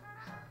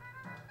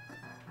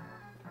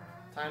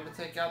 Time to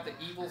take out the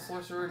evil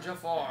sorcerer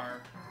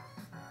Jafar.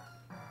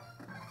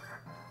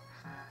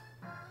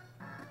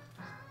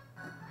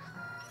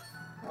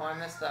 Well, I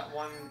missed that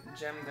one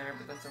gem there,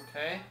 but that's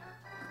okay.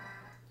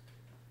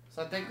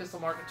 So I think this will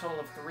mark a total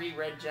of 3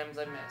 red gems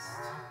I missed.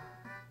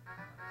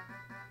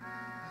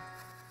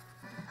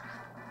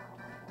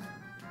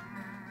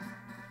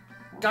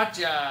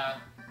 Gotcha!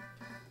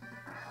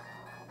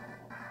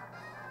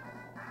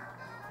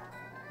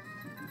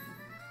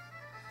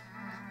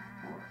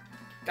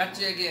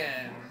 Gotcha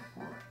again.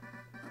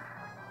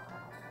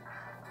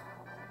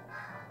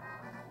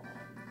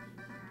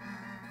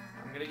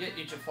 I'm gonna get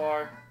you,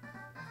 Jafar.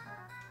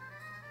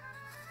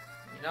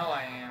 You know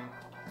I am.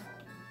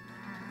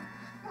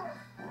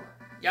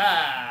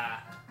 Yeah!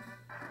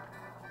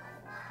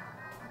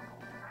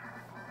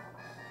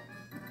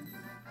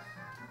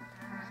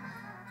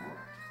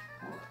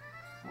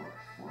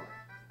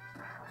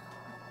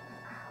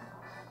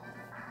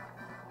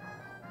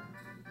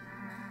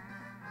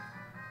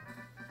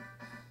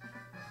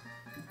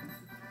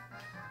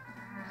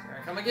 Here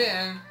I come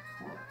again.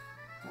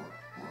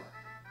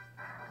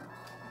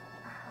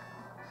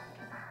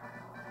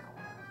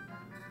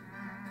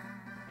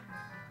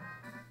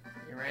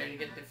 You ready to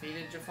get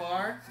defeated,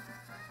 Jafar?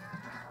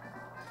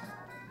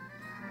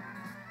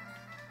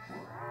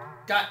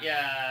 Got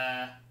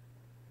ya!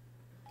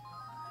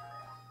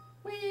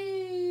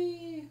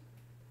 Whee!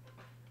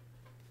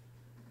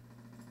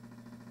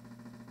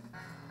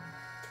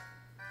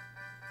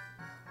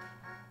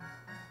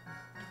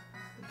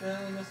 I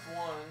only missed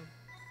 1.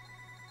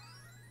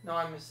 No,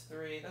 I missed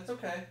 3. That's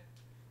okay.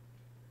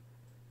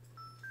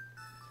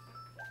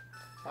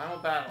 Final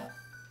battle.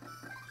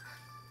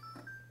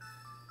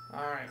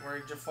 Alright, where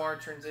Jafar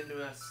turns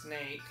into a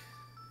snake.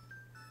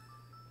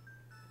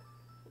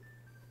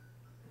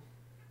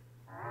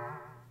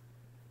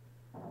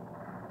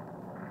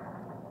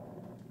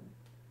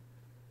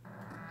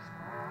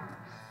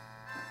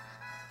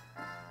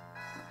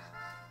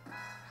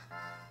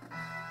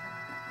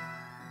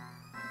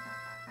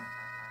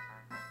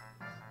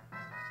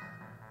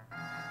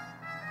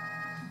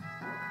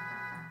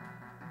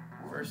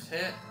 First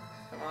hit.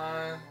 Come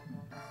on.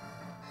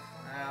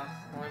 Wow,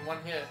 only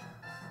 1 hit.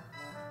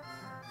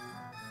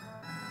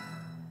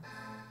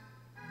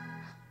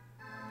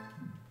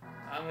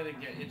 I'm gonna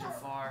get you,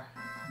 Jafar.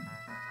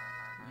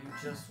 You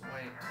just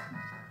wait.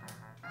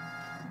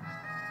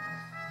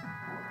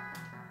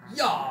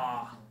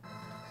 Yah!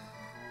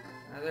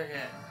 Another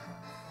hit.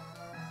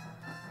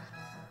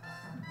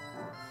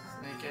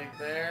 Snake egg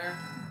there.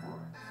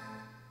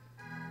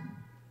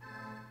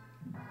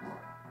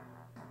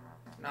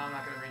 No, I'm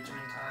not gonna reach him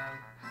in time.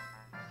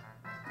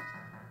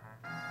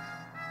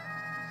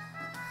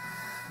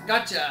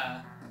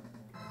 Gotcha!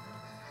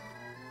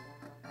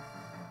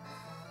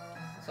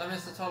 So I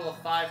missed a total of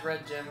 5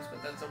 red gems,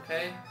 but that's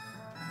okay.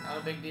 Not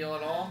a big deal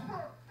at all.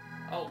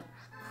 Oh,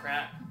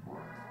 crap.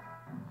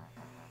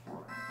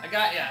 I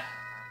got ya!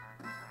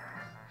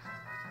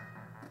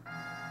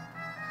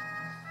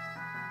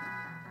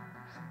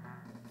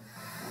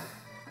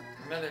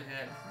 Another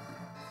hit.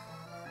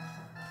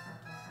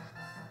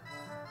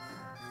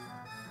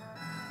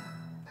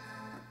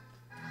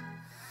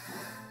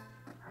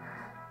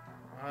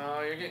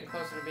 Oh, you're getting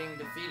closer to being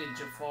defeated,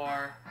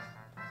 Jafar.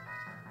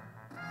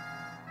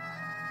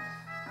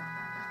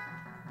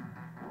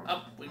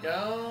 Up we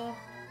go.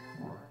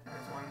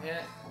 There's 1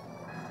 hit.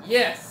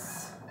 Yes!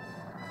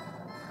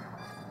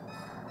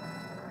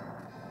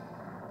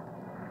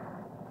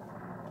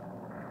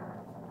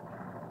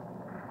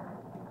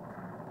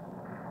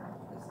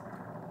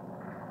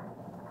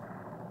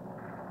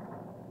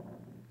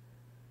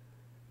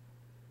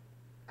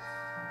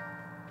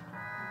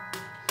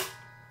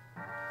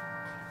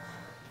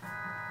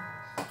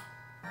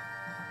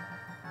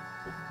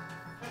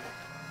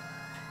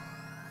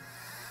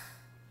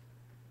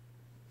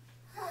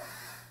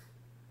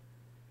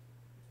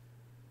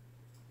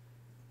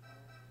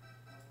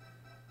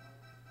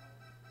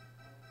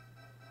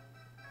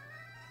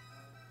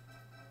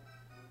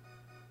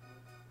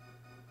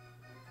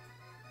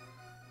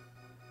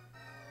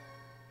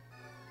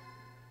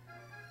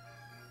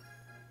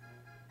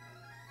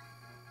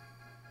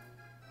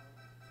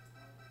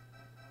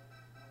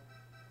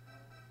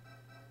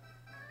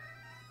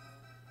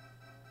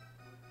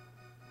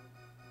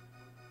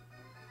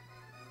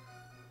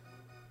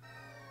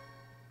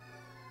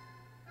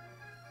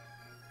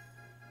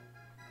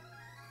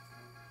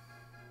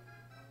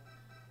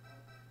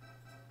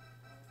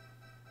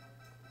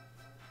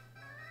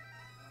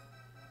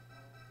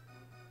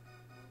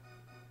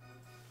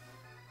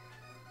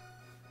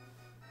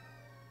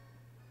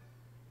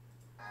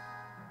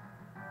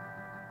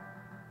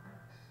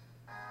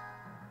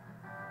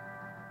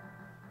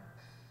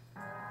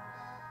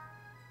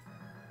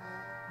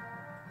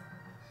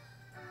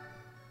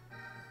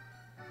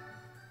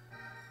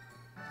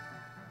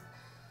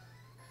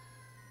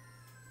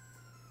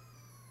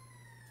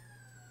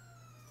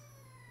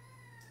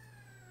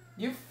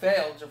 You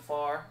failed,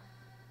 Jafar.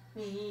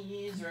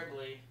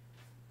 Miserably.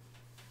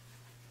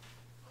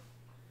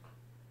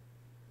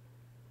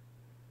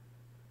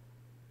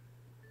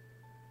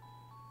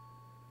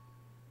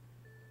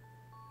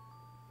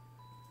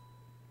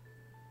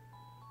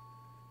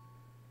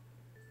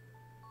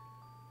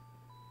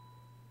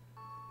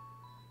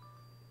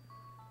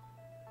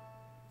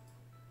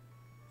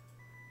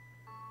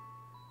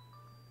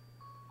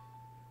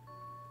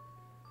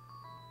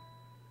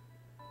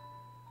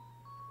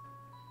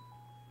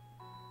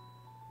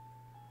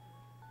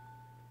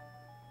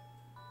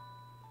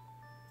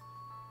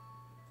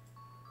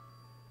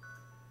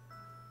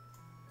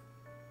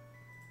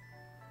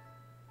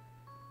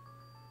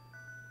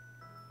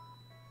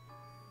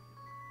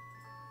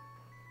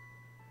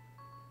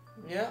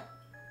 Yep.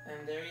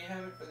 And there you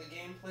have it for the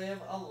gameplay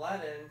of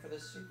Aladdin for the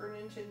Super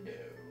Nintendo.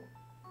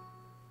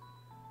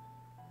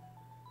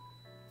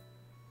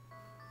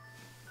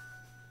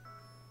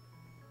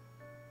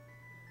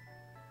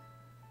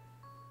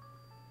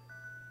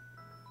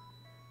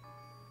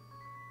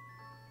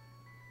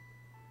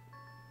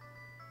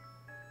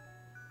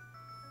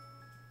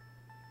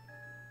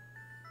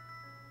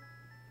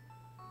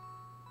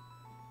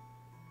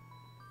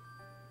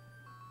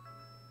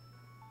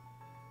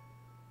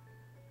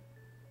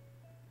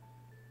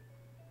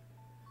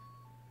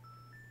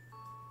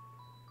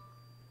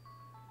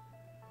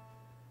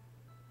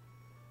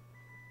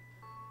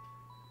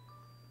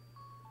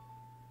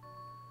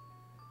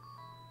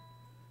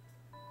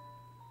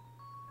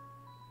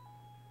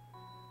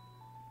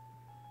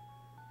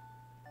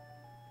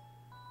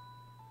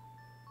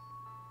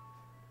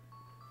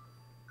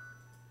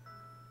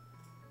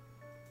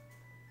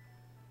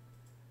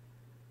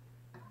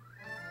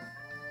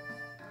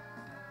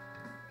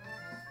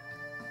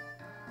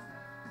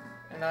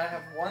 And I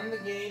have won the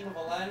game of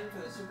Aladdin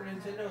for the Super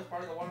Nintendo as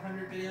part of the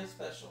 100 video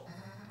special.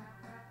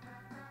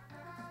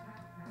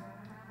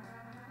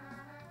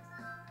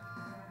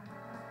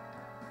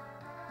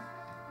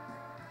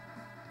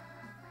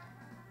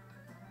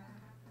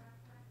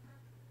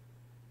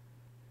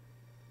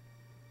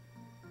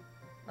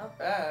 Not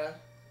bad.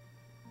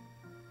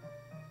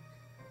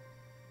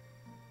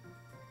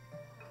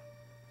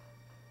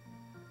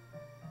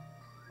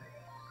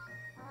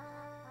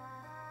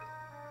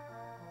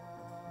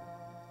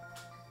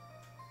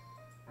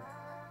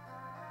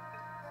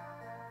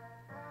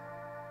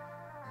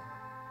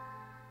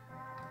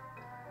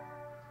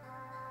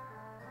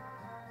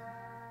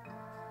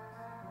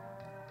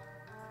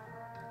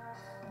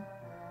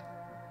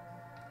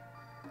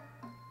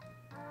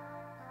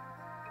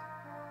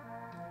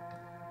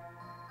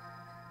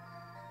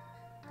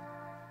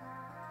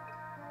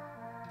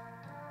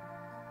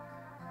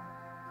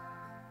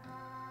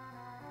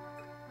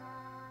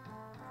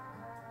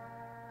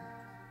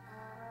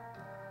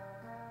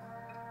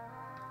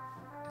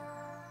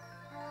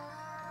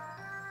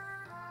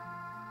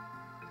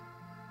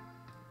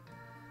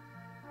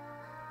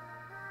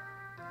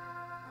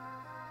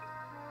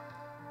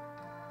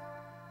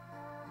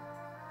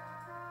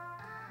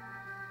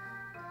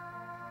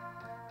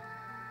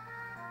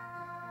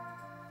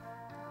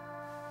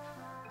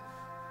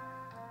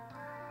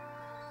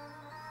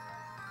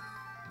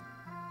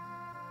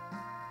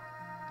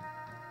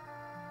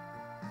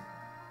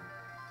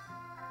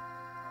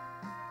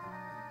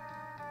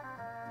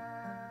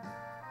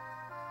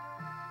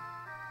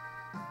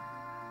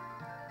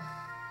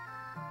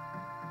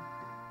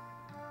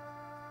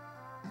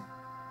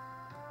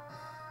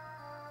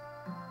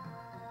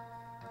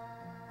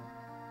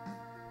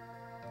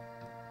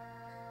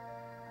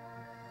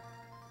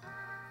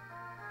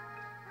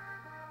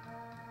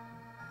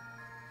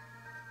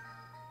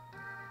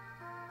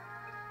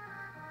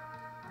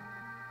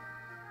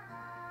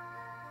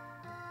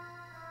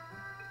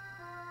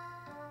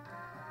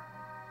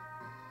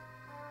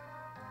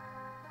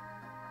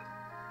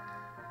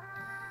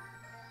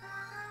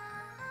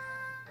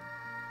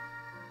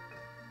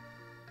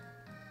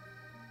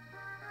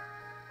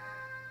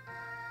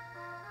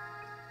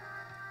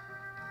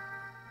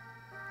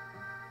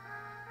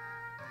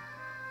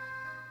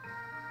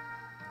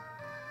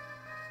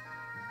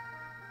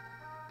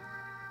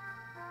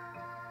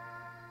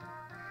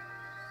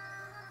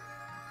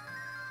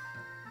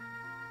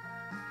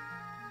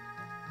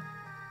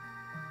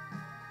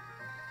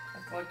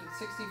 Collected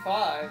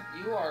 65.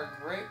 You are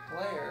a great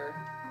player.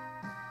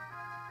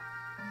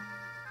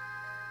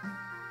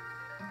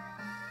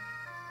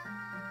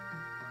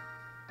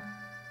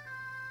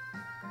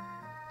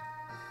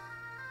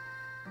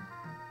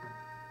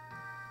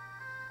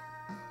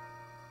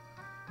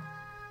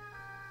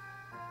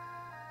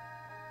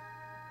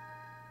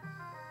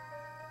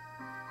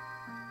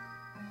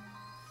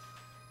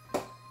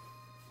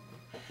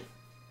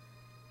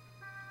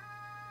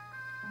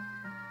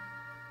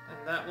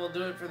 And that will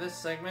do it for this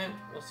segment.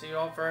 We'll see you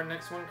all for our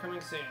next one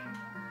coming soon.